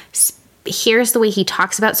him, hears the way he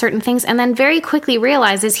talks about certain things, and then very quickly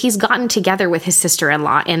realizes he's gotten together with his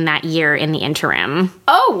sister-in-law in that year in the interim.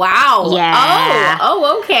 Oh, wow. Yeah.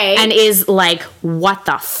 Oh, okay. And is like, what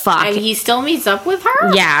the fuck? And he still meets up with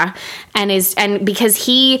her? Yeah. And because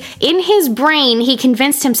he, in his brain, he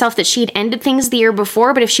convinced himself that she had ended things the year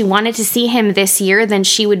before, but if she wanted to see him this year, then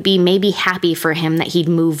she would be maybe happy for him that he'd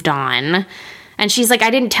moved on. And she's like, I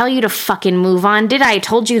didn't tell you to fucking move on, did I? I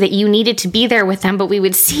told you that you needed to be there with them, but we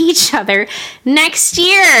would see each other next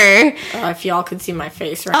year. Oh, if y'all could see my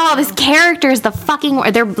face right now. Oh, this character is the fucking...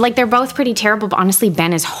 They're both pretty terrible, but honestly,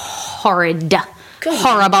 Ben is horrid. Good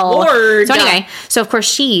horrible. Lord. So anyway, of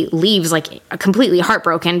course she leaves like completely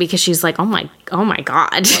heartbroken because she's like, oh my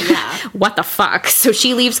God. Yeah. What the fuck? So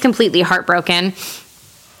she leaves completely heartbroken.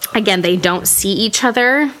 Again, they don't see each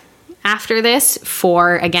other after this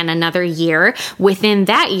for, again, another year. Within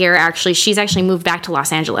that year, actually, she's actually moved back to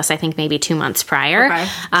Los Angeles, I think maybe 2 months prior. Okay.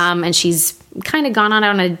 And she's kind of gone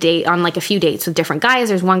on a date, on like a few dates with different guys.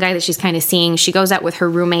 There's one guy that she's kind of seeing. She goes out with her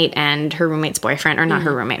roommate and her roommate's boyfriend, or not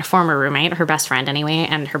her roommate, a former roommate, her best friend anyway,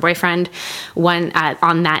 and her boyfriend.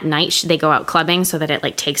 On that night, they go out clubbing so that it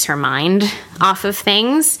like takes her mind off of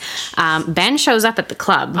things. Ben shows up at the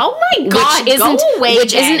club. Oh my God,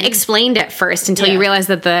 which isn't explained at first until you realize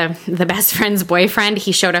that the best friend's boyfriend,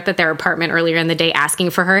 he showed up at their apartment earlier in the day asking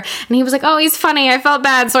for her, and he was like, oh, he's funny, I felt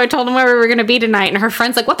bad, so I told him where we were going to be tonight. And her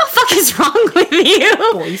friend's like, what the fuck is wrong with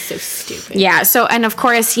you? Boy, he's so stupid. Yeah, so, and of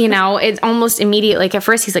course, you know, it's almost immediately, like at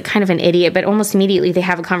first he's like kind of an idiot, but almost immediately they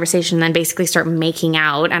have a conversation and then basically start making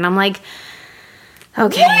out, and I'm like,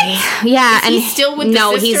 Okay. What? Yeah. Is he still with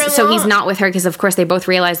the sister-in-law? He's not with her because, of course, they both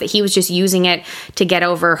realized that he was just using it to get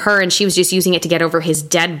over her, and she was just using it to get over his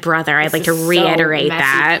dead brother. I'd like to reiterate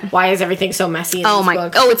that. Why is everything so messy in this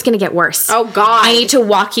book? Oh, it's going to get worse. Oh, God. I need to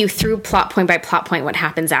walk you through plot point by plot point what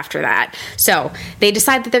happens after that. So they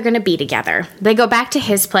decide that they're going to be together. They go back to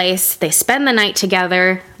his place. They spend the night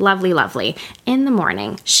together. Lovely, lovely. In the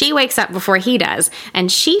morning, she wakes up before he does, and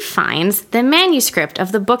she finds the manuscript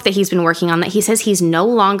of the book that he's been working on that he says he's no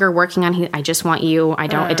longer working on. I just want you.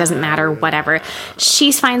 It doesn't matter, whatever.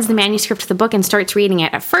 She finds the manuscript of the book and starts reading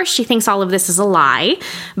it. At first, she thinks all of this is a lie,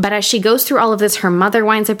 but as she goes through all of this, her mother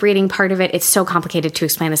winds up reading part of it. It's so complicated to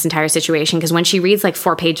explain this entire situation because when she reads like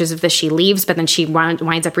 4 pages of this, she leaves, but then she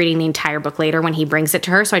winds up reading the entire book later when he brings it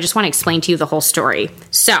to her. So I just want to explain to you the whole story.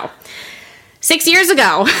 So, 6 years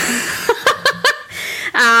ago,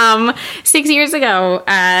 6 years ago,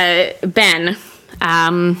 Ben,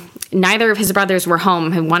 neither of his brothers were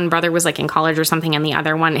home. One brother was like in college or something, and the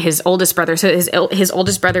other one, his oldest brother. So his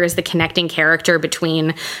oldest brother is the connecting character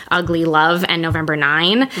between Ugly Love and November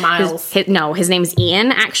 9. Miles. His name's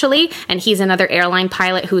Ian, actually, and he's another airline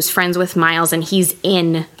pilot who's friends with Miles, and he's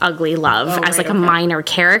in Ugly Love as a minor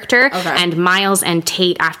character. Okay. And Miles and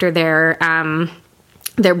Tate, after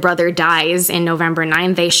their brother dies in November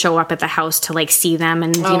 9, they show up at the house to like see them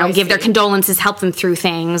and give their condolences, help them through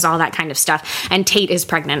things, all that kind of stuff. And Tate is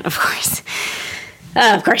pregnant, of course.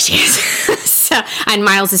 Of course she is. And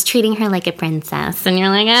Miles is treating her like a princess, and you're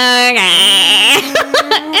like, okay.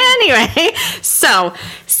 Anyway, so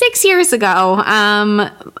 6 years ago,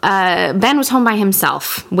 Ben was home by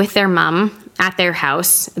himself with their mom at their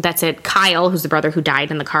house. That's it. Kyle, who's the brother who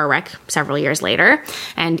died in the car wreck several years later,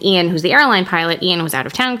 and Ian, who's the airline pilot. Ian was out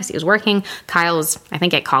of town because he was working. Kyle was, I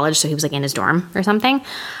think, at college, so he was like in his dorm or something.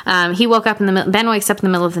 He woke up Ben wakes up in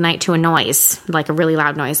the middle of the night to a noise, like a really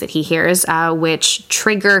loud noise that he hears, which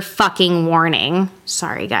trigger fucking warning.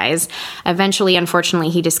 Sorry, guys. Eventually,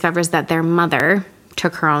 unfortunately, he discovers that their mother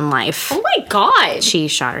took her own life. Oh my God. She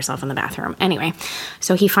shot herself in the bathroom. Anyway,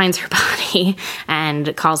 so he finds her body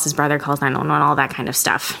and calls his brother, calls 911, all that kind of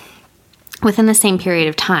stuff. Within the same period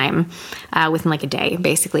of time, within like a day,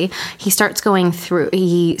 basically, he starts going through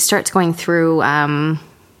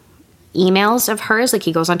emails of hers. Like,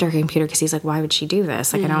 he goes onto her computer because he's like, why would she do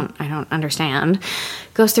this? Like, I don't understand.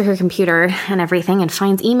 Goes through her computer and everything and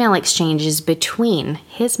finds email exchanges between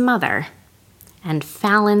his mother and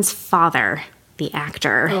Fallon's father, the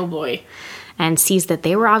actor. Oh boy. And sees that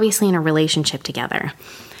they were obviously in a relationship together.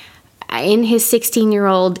 In his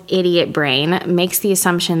 16-year-old idiot brain, makes the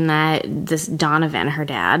assumption that this Donovan, her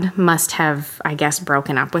dad, must have, I guess,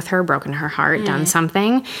 broken up with her, broken her heart, done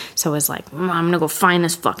something. So is like, I'm going to go find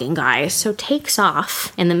this fucking guy. So takes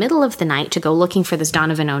off in the middle of the night to go looking for this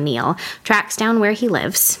Donovan O'Neill, tracks down where he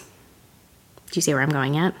lives. Do you see where I'm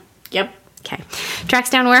going at? Yep. Okay. Tracks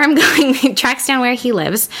down where he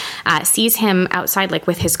lives, sees him outside, like,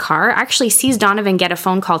 with his car, actually sees Donovan get a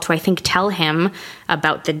phone call to, I think, tell him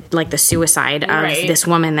about the suicide of this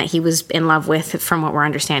woman that he was in love with, from what we're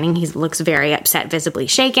understanding. He looks very upset, visibly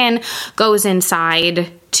shaken, goes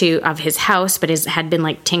inside of his house, but had been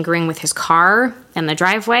like tinkering with his car in the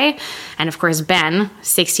driveway. And of course, Ben,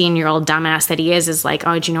 16-year-old dumbass that he is like,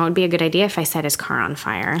 oh, do you know what would be a good idea if I set his car on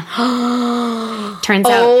fire? Turns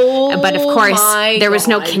out, but of course, there was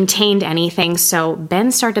no contained anything. So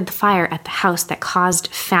Ben started the fire at the house that caused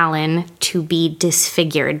Fallon to be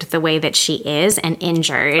disfigured the way that she is and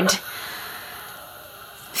injured.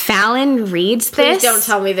 Fallon reads this. Please don't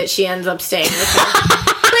tell me that she ends up staying with him.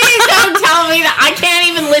 Please don't tell me that. I can't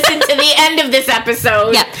even listen to the end of this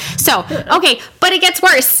episode. Yeah. So, okay, but it gets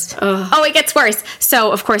worse. Oh, it gets worse.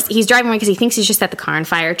 So, of course, he's driving away because he thinks he's just set the car on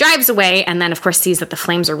fire, drives away, and then, of course, sees that the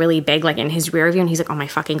flames are really big, like, in his rear view, and he's like, oh my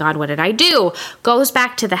fucking God, what did I do? Goes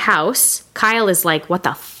back to the house. Kyle is like, what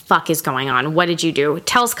the fuck is going on? What did you do?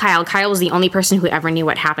 Tells Kyle. Kyle was the only person who ever knew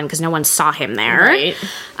what happened because no one saw him there. Right.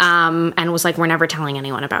 And was like, we're never telling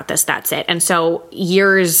anyone about this. That's it. And so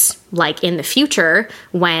years, like, in the future,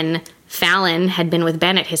 when Fallon had been with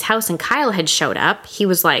Ben at his house and Kyle had showed up, he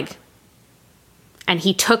was like, and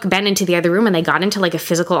he took Ben into the other room and they got into like a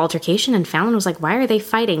physical altercation, and Fallon was like, why are they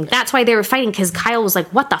fighting? That's why they were fighting, because Kyle was like,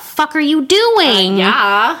 what the fuck are you doing?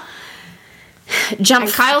 Yeah. And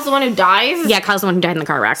Kyle's the one who dies? Yeah, Kyle's the one who died in the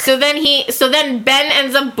car wreck. So then Ben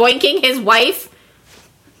ends up boinking his wife?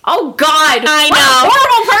 Oh, God. I what know. a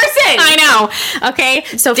horrible person. I know. Okay.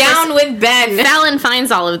 So down with Ben. Fallon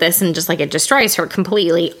finds all of this and just like it destroys her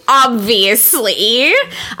completely, obviously.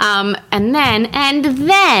 And then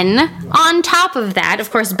on top of that, of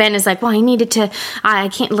course, Ben is like, well, I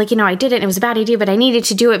can't, like, I did it. And it was a bad idea, but I needed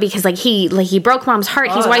to do it because like he broke Mom's heart.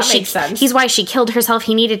 He's why she killed herself.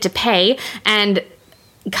 He needed to pay. And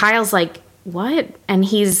Kyle's like, what? And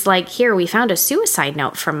he's like, here, we found a suicide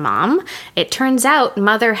note from Mom. It turns out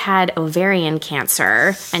Mother had ovarian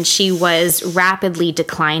cancer and she was rapidly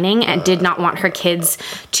declining and did not want her kids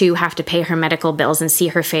to have to pay her medical bills and see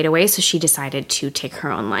her fade away. So she decided to take her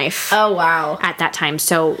own life. Oh, wow. At that time.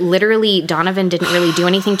 So literally Donovan didn't really do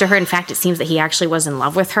anything to her. In fact, it seems that he actually was in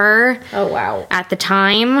love with her. Oh, wow. At the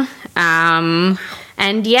time.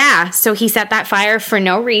 And yeah, so he set that fire for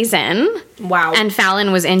no reason. Wow. And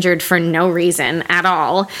Fallon was injured for no reason at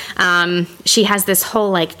all. She has this whole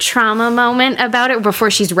like trauma moment about it before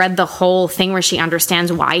she's read the whole thing where she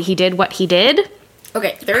understands why he did what he did.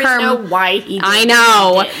 Okay, there is no why he did I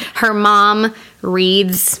know. What he did. Her mom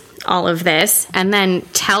reads all of this and then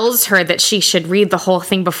tells her that she should read the whole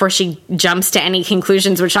thing before she jumps to any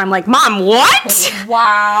conclusions, which I'm like, Mom, what?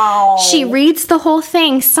 Wow. She reads the whole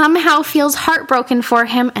thing, somehow feels heartbroken for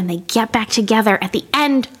him, and they get back together at the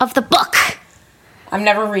end of the book. I'm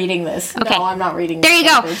never reading this. Okay. No, I'm not reading this. There you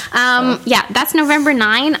go. Yeah, that's November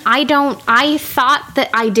 9. I thought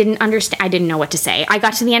that I didn't understand. I didn't know what to say. I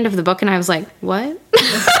got to the end of the book and I was like, what?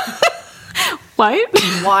 What?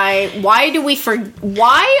 Why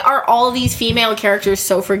are all these female characters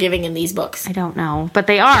so forgiving in these books? I don't know, but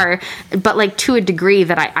they are, but like to a degree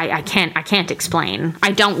that I can't explain.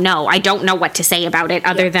 I don't know what to say about it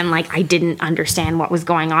other than like I didn't understand what was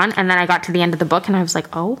going on. And then I got to the end of the book and I was like,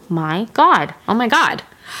 oh my god.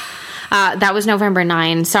 That was November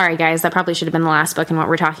 9. Sorry guys, that probably should have been the last book in what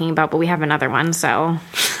we're talking about, but we have another one. So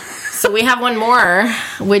we have one more,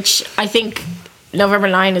 which I think November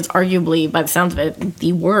 9 is arguably, by the sounds of it,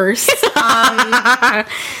 the worst.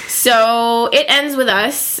 So it ends with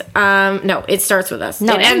us. No, it starts with us.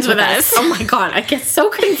 No, it ends with us. Oh my god, I get so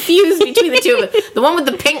confused between the two of them. The one with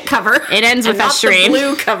the pink cover. It ends with us, Shereen. The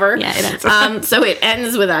blue cover. Yeah, it ends with us. So it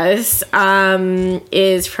ends with us.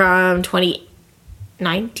 Is from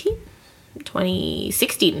 2019?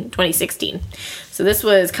 2016. So this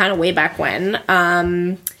was kind of way back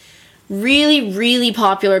when. Really, really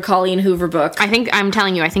popular Colleen Hoover book. I'm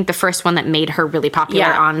telling you, I think the first one that made her really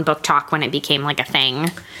popular on Book Talk when it became like a thing.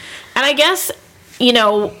 And I guess,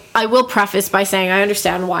 I will preface by saying I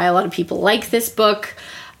understand why a lot of people like this book.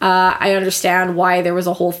 I understand why there was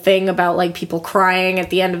a whole thing about like people crying at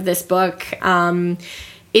the end of this book.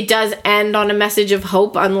 It does end on a message of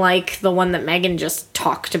hope, unlike the one that Megan just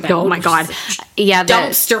talked about. Oh my god. Yeah.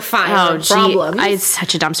 Dumpster fire problem. It's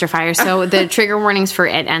such a dumpster fire. So the trigger warnings for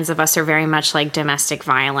It Ends of Us are very much like domestic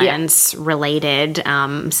violence related,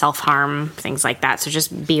 self-harm, things like that. So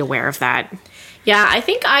just be aware of that. Yeah, I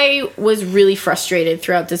think I was really frustrated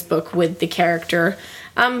throughout this book with the character.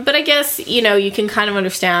 But I guess, you can kind of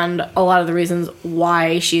understand a lot of the reasons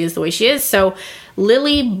why she is the way she is. So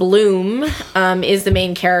Lily Bloom is the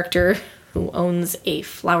main character who owns a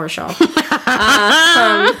flower shop.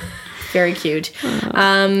 Very cute.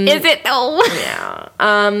 Is it though? Yeah.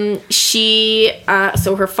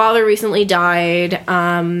 So her father recently died.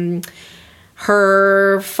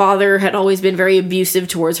 Her father had always been very abusive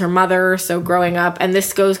towards her mother, so growing up, and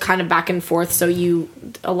this goes kind of back and forth, so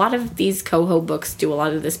a lot of these Coho books do a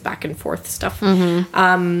lot of this back and forth stuff.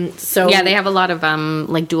 Mm-hmm. They have a lot of,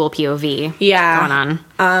 like, dual POV going on.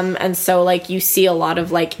 And so, like, you see a lot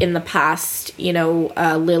of, like, in the past,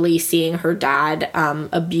 Lily seeing her dad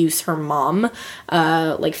abuse her mom,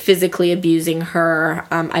 like, physically abusing her.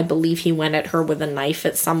 I believe he went at her with a knife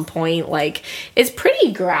at some point. Like, it's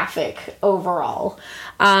pretty graphic overall.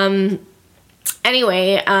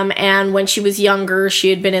 Anyway, and when she was younger, she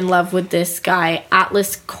had been in love with this guy,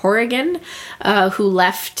 Atlas Corrigan, who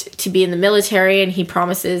left to be in the military, and he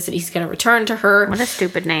promises that he's going to return to her. What a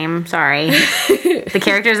stupid name. Sorry. The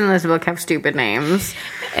characters in this book have stupid names.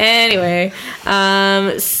 Anyway,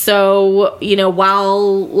 so,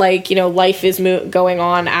 while, life is going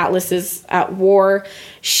on, Atlas is at war,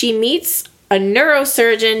 she meets a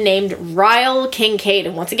neurosurgeon named Ryle Kincaid.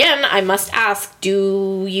 And once again, I must ask,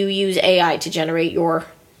 do you use AI to generate your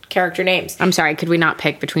character names? I'm sorry, could we not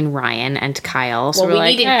pick between Ryan and Kyle? So we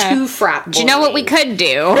needed two frat boys. Do you know what we could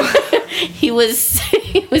do? He was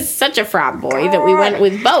such a frat boy that we went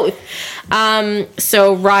with both.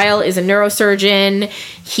 So Ryle is a neurosurgeon.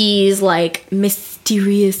 He's like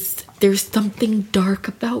mysterious there's something dark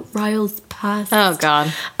about Ryle's past. Oh,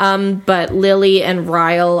 God. But Lily and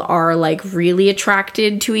Ryle are, like, really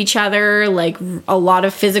attracted to each other, like, a lot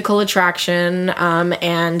of physical attraction,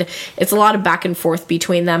 and it's a lot of back and forth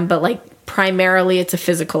between them, but, like, primarily it's a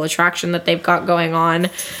physical attraction that they've got going on.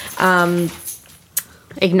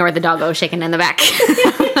 Ignore the doggo shaking in the back.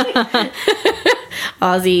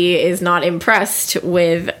 Ozzy is not impressed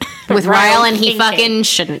with Ryle, and he fucking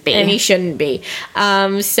shouldn't be. And he shouldn't be.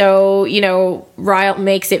 So, you know, Ryle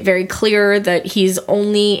makes it very clear that he's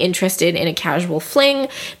only interested in a casual fling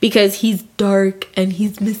because he's dark and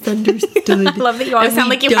he's misunderstood. I love that you always sound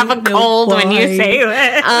like you have a cold when you say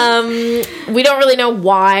that. We don't really know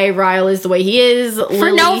why Ryle is the way he is.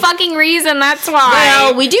 For no fucking reason, that's why.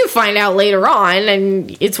 Well, we do find out later on,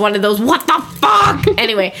 and it's one of those, what the fuck?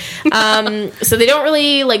 Anyway, so they don't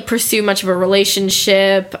really, like, pursue much of a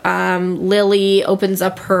relationship. Lily opens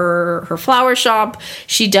up her flower shop.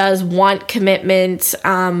 She does want commitment,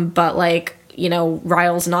 but, like, you know,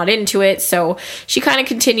 Ryle's not into it, so she kind of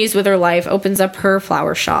continues with her life, opens up her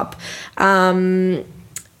flower shop. Anyway,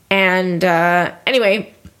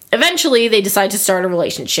 eventually they decide to start a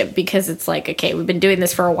relationship because it's like, okay, we've been doing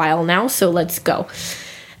this for a while now, so let's go.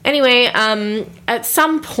 Anyway, at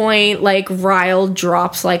some point, like, Ryle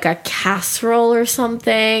drops, like, a casserole or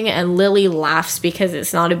something, and Lily laughs because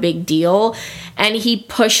it's not a big deal, and he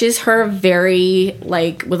pushes her very,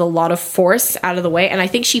 like, with a lot of force out of the way, and I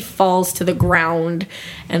think she falls to the ground,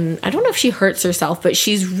 and I don't know if she hurts herself, but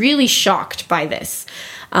she's really shocked by this,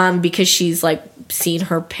 because she's, like, seen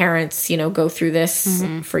her parents, you know, go through this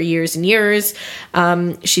for years and years.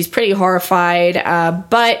 She's pretty horrified,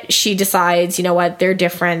 but she decides, you know what, they're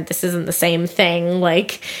different. This isn't the same thing.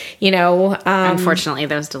 Like, you know, unfortunately,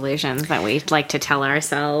 those delusions that we like to tell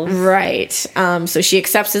ourselves. Right. So she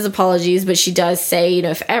accepts his apologies, but she does say, you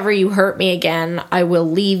know, if ever you hurt me again, I will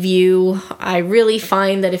leave you. I really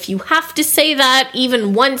find that if you have to say that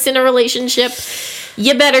even once in a relationship,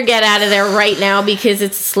 you better get out of there right now because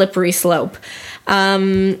it's a slippery slope. You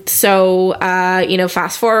know,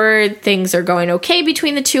 fast forward, things are going okay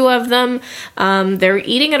between the two of them. They're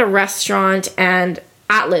eating at a restaurant and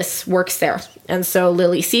Atlas works there. And so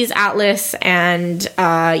Lily sees Atlas and,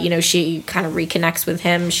 you know, she kind of reconnects with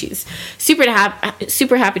him. She's super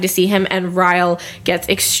happy to see him. And Ryle gets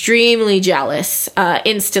extremely jealous,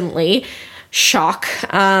 instantly. Shock.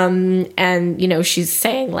 And, you know, she's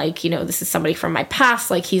saying, like, you know, this is somebody from my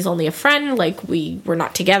past, like, he's only a friend, like, we're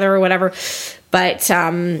not together or whatever. But,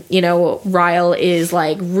 you know, Ryle is,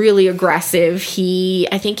 like, really aggressive.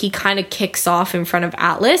 I think he kind of kicks off in front of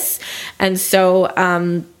Atlas. And so,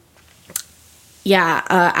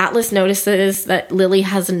 Atlas notices that Lily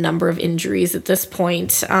has a number of injuries at this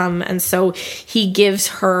point. And so he gives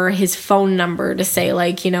her his phone number to say,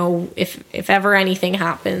 like, you know, if ever anything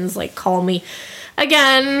happens, like, call me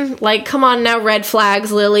again. Like, come on now, red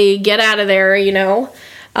flags, Lily, get out of there, you know.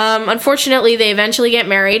 Unfortunately, they eventually get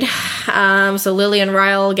married. So Lily and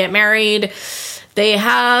Ryle get married. They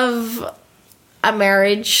have a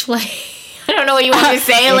marriage, like, I don't know what you want to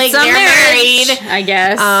say. Like, they're married, I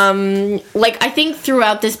guess. Like, I think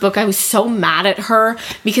throughout this book, I was so mad at her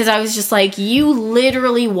because I was just like, you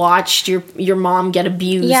literally watched your mom get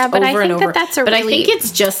abused over and over. That's but I think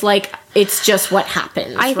it's just like, it's just what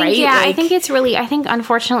happens, right? Yeah, like, I think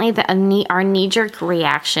unfortunately our knee-jerk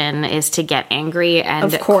reaction is to get angry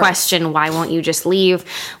and question, why won't you just leave?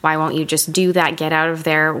 Why won't you just do that? Get out of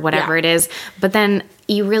there, whatever it is. But then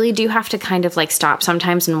you really do have to kind of, like, stop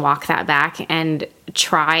sometimes and walk that back and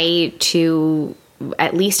try to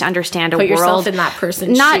at least understand a world. Put yourself in that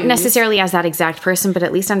person's not shoes. necessarily as that exact person, but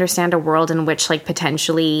at least understand a world in which, like,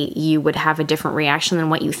 potentially you would have a different reaction than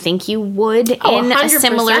what you think you would in 100%. A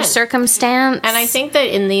similar circumstance. And I think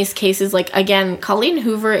that in these cases, like, again, Colleen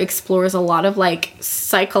Hoover explores a lot of, like,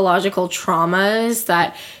 psychological traumas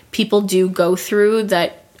that people do go through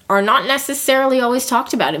that are not necessarily always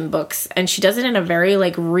talked about in books. And she does it in a very,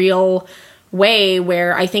 like, real way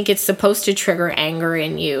where I think it's supposed to trigger anger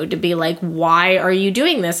in you to be like, why are you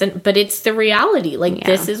doing this? But it's the reality. Like,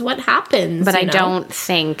 this is what happens. But I don't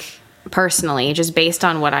think, personally, just based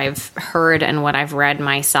on what I've heard and what I've read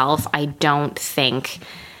myself, I don't think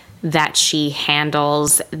that she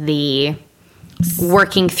handles the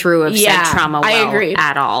working through of said trauma well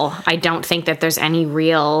at all. I don't think that there's any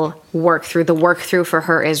real work through. The work through for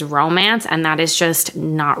her is romance, and that is just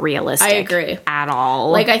not realistic. I agree. At all.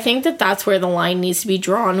 Like, I think that that's where the line needs to be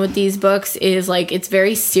drawn with these books is, like, it's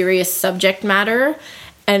very serious subject matter,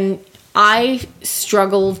 and I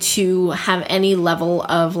struggle to have any level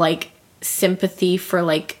of, like, sympathy for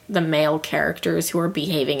like the male characters who are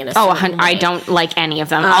behaving in a certain way. I don't like any of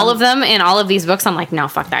them. All of them in all of these books, I'm like, no,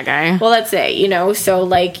 fuck that guy. Well, that's it, you know. So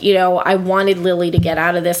like, you know, I wanted Lily to get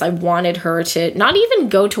out of this. I wanted her to not even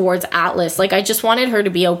go towards Atlas. Like, I just wanted her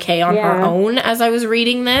to be okay on her own as I was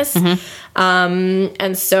reading this.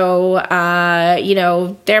 And so you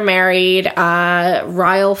know, they're married.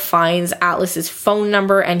 Ryle finds Atlas's phone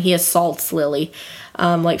number and he assaults Lily.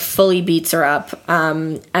 Like fully beats her up.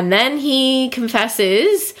 And then he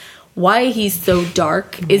confesses why he's so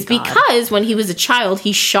dark is because when he was a child,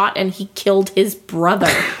 he shot and he killed his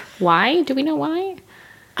brother. Why? Do we know why?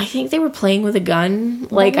 I think they were playing with a gun.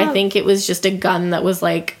 Like, I think it was just a gun that was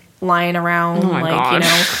like lying around. Oh my like, God. you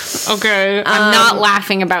know. Okay. I'm not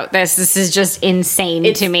laughing about this. This is just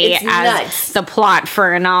insane to me as nuts. The plot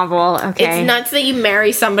for a novel. Okay. It's nuts that you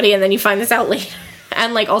marry somebody and then you find this out later.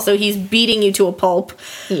 And, like, also, he's beating you to a pulp.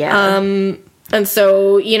 Yeah. And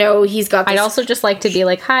so, you know, he's got this... I'd also just like to be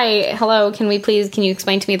like, hi, hello, can you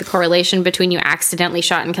explain to me the correlation between you accidentally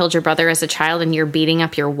shot and killed your brother as a child and you're beating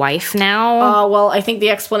up your wife now? Well, I think the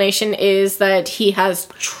explanation is that he has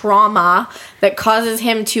trauma that causes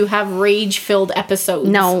him to have rage-filled episodes.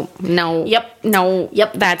 No. Yep.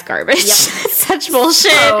 That's garbage. Yep. That's such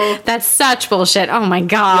bullshit. That's such bullshit. Oh, my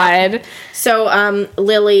God. Yep. So,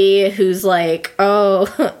 Lily, who's like,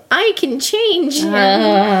 oh, I can change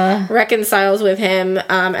him, reconciles with him,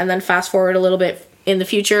 and then fast forward a little bit in the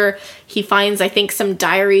future, he finds, I think, some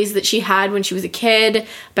diaries that she had when she was a kid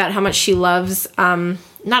about how much she loves,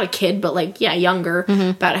 not a kid, but like, younger,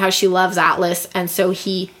 about how she loves Atlas, and so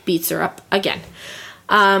he beats her up again.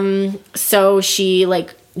 So she,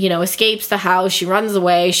 like, you know, escapes the house, she runs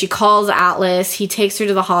away, she calls Atlas, he takes her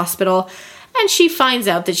to the hospital, and she finds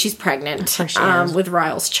out that she's pregnant with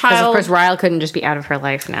Ryle's child. Because, of course, Ryle couldn't just be out of her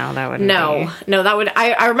life now. That wouldn't be... No, that would...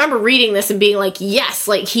 I remember reading this and being like, yes,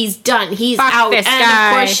 like, he's done. He's Fuck out. This and, guy.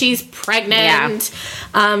 Of course, she's pregnant.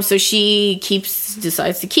 Yeah. So she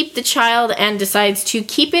decides to keep the child and decides to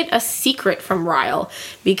keep it a secret from Ryle.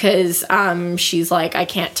 Because she's like, I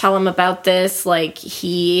can't tell him about this. Like,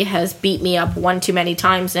 he has beat me up one too many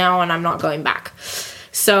times now, and I'm not going back.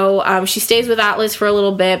 So she stays with Atlas for a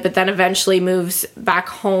little bit, but then eventually moves back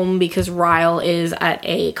home because Ryle is at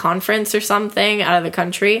a conference or something out of the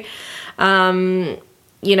country. You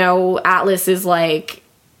know, Atlas is like,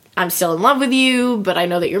 I'm still in love with you, but I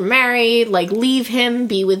know that you're married. Like, leave him,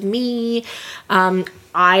 be with me.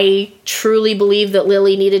 I truly believe that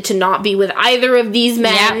Lily needed to not be with either of these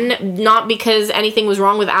men, not because anything was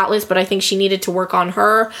wrong with Atlas, but I think she needed to work on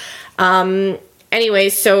her. Anyway,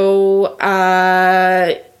 so,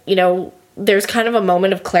 you know, there's kind of a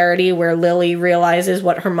moment of clarity where Lily realizes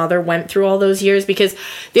what her mother went through all those years. Because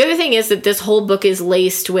the other thing is that this whole book is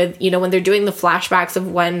laced with, you know, when they're doing the flashbacks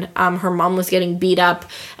of when her mom was getting beat up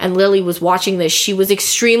and Lily was watching this, she was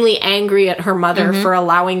extremely angry at her mother for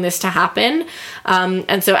allowing this to happen. And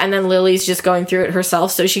then Lily's just going through it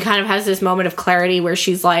herself. So she kind of has this moment of clarity where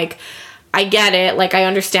she's like, I get it. Like, I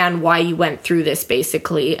understand why you went through this,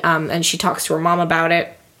 basically. And she talks to her mom about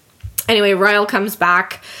it. Anyway, Ryle comes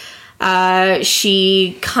back.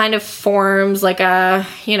 She kind of forms, like, a,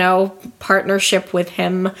 you know, partnership with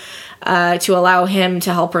him to allow him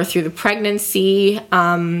to help her through the pregnancy.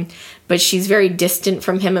 But she's very distant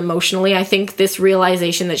from him emotionally. I think this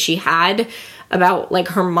realization that she had about, like,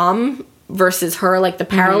 her mom versus her, like, the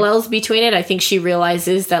parallels between it, I think she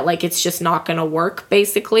realizes that, like, it's just not gonna work,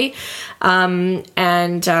 basically.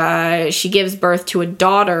 And she gives birth to a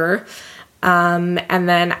daughter, and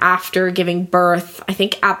then after giving birth, I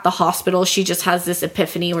think at the hospital, she just has this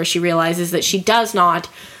epiphany where she realizes that she does not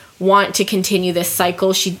want to continue this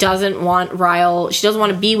cycle. She doesn't want Ryle. She doesn't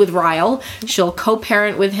want to be with Ryle. She'll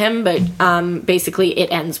co-parent with him, but basically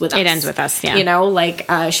it ends with us. It ends with us, yeah. You know, like,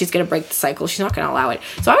 she's going to break the cycle. She's not going to allow it.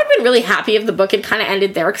 So I would have been really happy if the book had kind of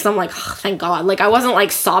ended there, because I'm like, oh, thank God. Like, I wasn't,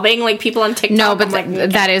 like, sobbing like people on TikTok. No, but like,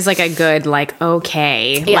 that is, like, a good, like,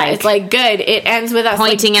 okay. Yeah, like, it's, like, good. It ends with us,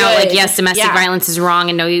 pointing like, out, good. like, yes, domestic violence is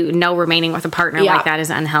wrong, and no remaining with a partner like that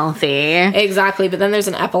is unhealthy. Exactly. But then there's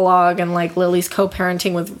an epilogue, and, like, Lily's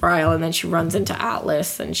co-parenting with Ryle, and then she runs into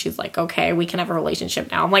Atlas, and she's like, okay, we can have a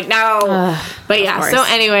relationship now. I'm like, no. But yeah, so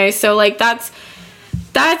anyway, so, like, that's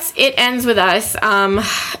it. Ends with us.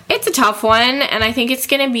 It's a tough one, and I think it's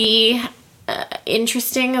gonna be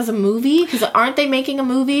interesting as a movie, because aren't they making a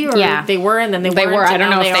movie? Or they were, and then they weren't. I don't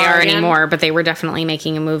know if they are anymore, but they were definitely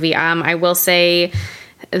making a movie. I will say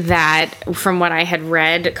that from what I had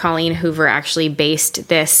read, Colleen Hoover actually based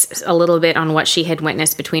this a little bit on what she had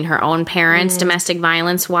witnessed between her own parents, domestic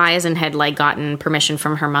violence wise, and had like gotten permission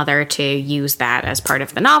from her mother to use that as part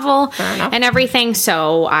of the novel and everything.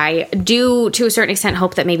 So I do, to a certain extent,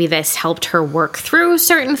 hope that maybe this helped her work through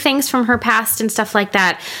certain things from her past and stuff like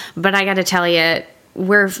that. But I got to tell you,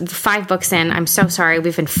 we're 5 books in. I'm so sorry.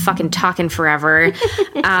 We've been fucking talking forever.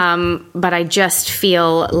 But I just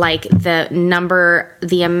feel like the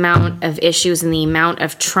amount of issues and the amount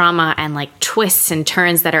of trauma and like twists and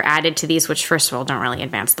turns that are added to these, which first of all, don't really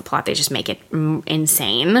advance the plot. They just make it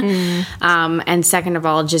insane. And second of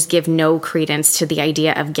all, just give no credence to the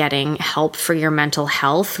idea of getting help for your mental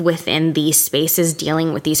health within these spaces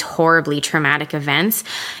dealing with these horribly traumatic events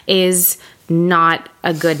is not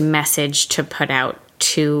a good message to put out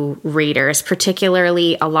to readers,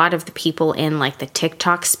 particularly a lot of the people in like the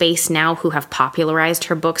TikTok space now who have popularized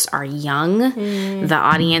her books are young. The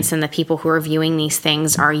audience and the people who are viewing these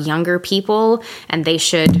things are younger people, and they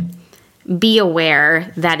should be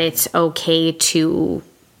aware that it's okay to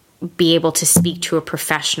be able to speak to a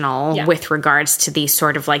professional with regards to these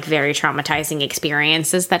sort of like very traumatizing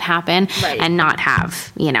experiences that happen, and not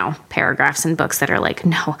have, you know, paragraphs in books that are like,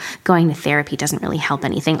 no, going to therapy doesn't really help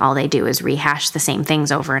anything. All they do is rehash the same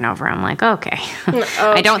things over and over. I'm like, okay.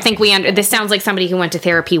 I don't think this sounds like somebody who went to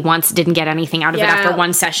therapy once, didn't get anything out of it after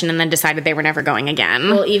one session, and then decided they were never going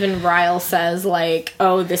again. Well, even Ryle says like,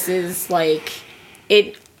 oh, this is like,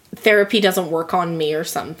 therapy doesn't work on me or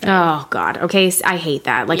something. Oh, God. Okay, I hate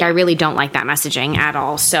that. Like, I really don't like that messaging at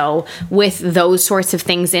all. So with those sorts of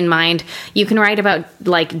things in mind, you can write about,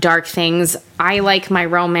 like, dark things. I like my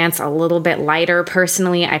romance a little bit lighter.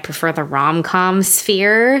 Personally, I prefer the rom-com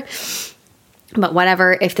sphere. But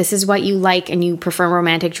whatever, if this is what you like and you prefer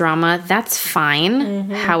romantic drama, that's fine.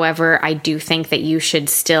 However, I do think that you should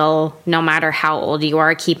still, no matter how old you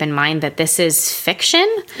are, keep in mind that this is fiction.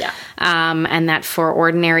 And that for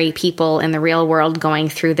ordinary people in the real world going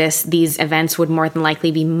through these events would more than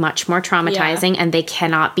likely be much more traumatizing, and they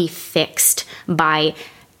cannot be fixed by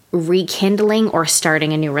rekindling or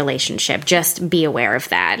starting a new relationship. Just be aware of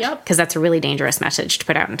that, because that's a really dangerous message to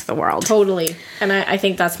put out into the world. Totally. And I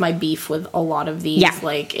think that's my beef with a lot of these.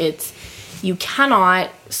 Like, you cannot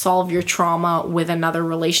solve your trauma with another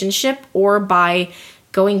relationship or by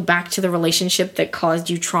going back to the relationship that caused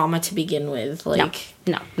you trauma to begin with. Like,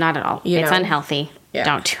 no, not at all. It's unhealthy.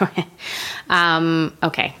 Don't do it.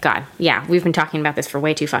 Okay, God. Yeah, we've been talking about this for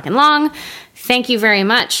way too fucking long. Thank you very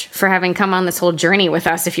much for having come on this whole journey with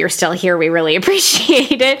us. If you're still here, we really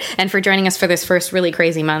appreciate it. And for joining us for this first really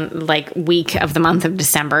crazy week of the month of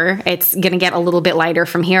December. It's going to get a little bit lighter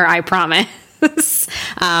from here, I promise.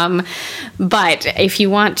 But if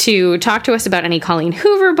you want to talk to us about any Colleen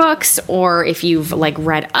Hoover books, or if you've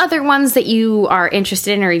read other ones that you are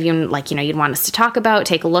interested in, or even you'd want us to talk about,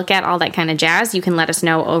 take a look at, all that kind of jazz, you can let us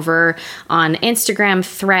know over on Instagram,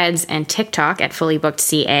 Threads, and TikTok at Fully Booked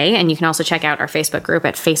CA. And you can also check out our Facebook group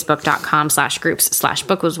at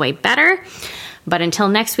facebook.com/groups/book was way better. But until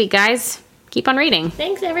next week, guys, keep on reading.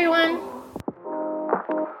 Thanks, everyone.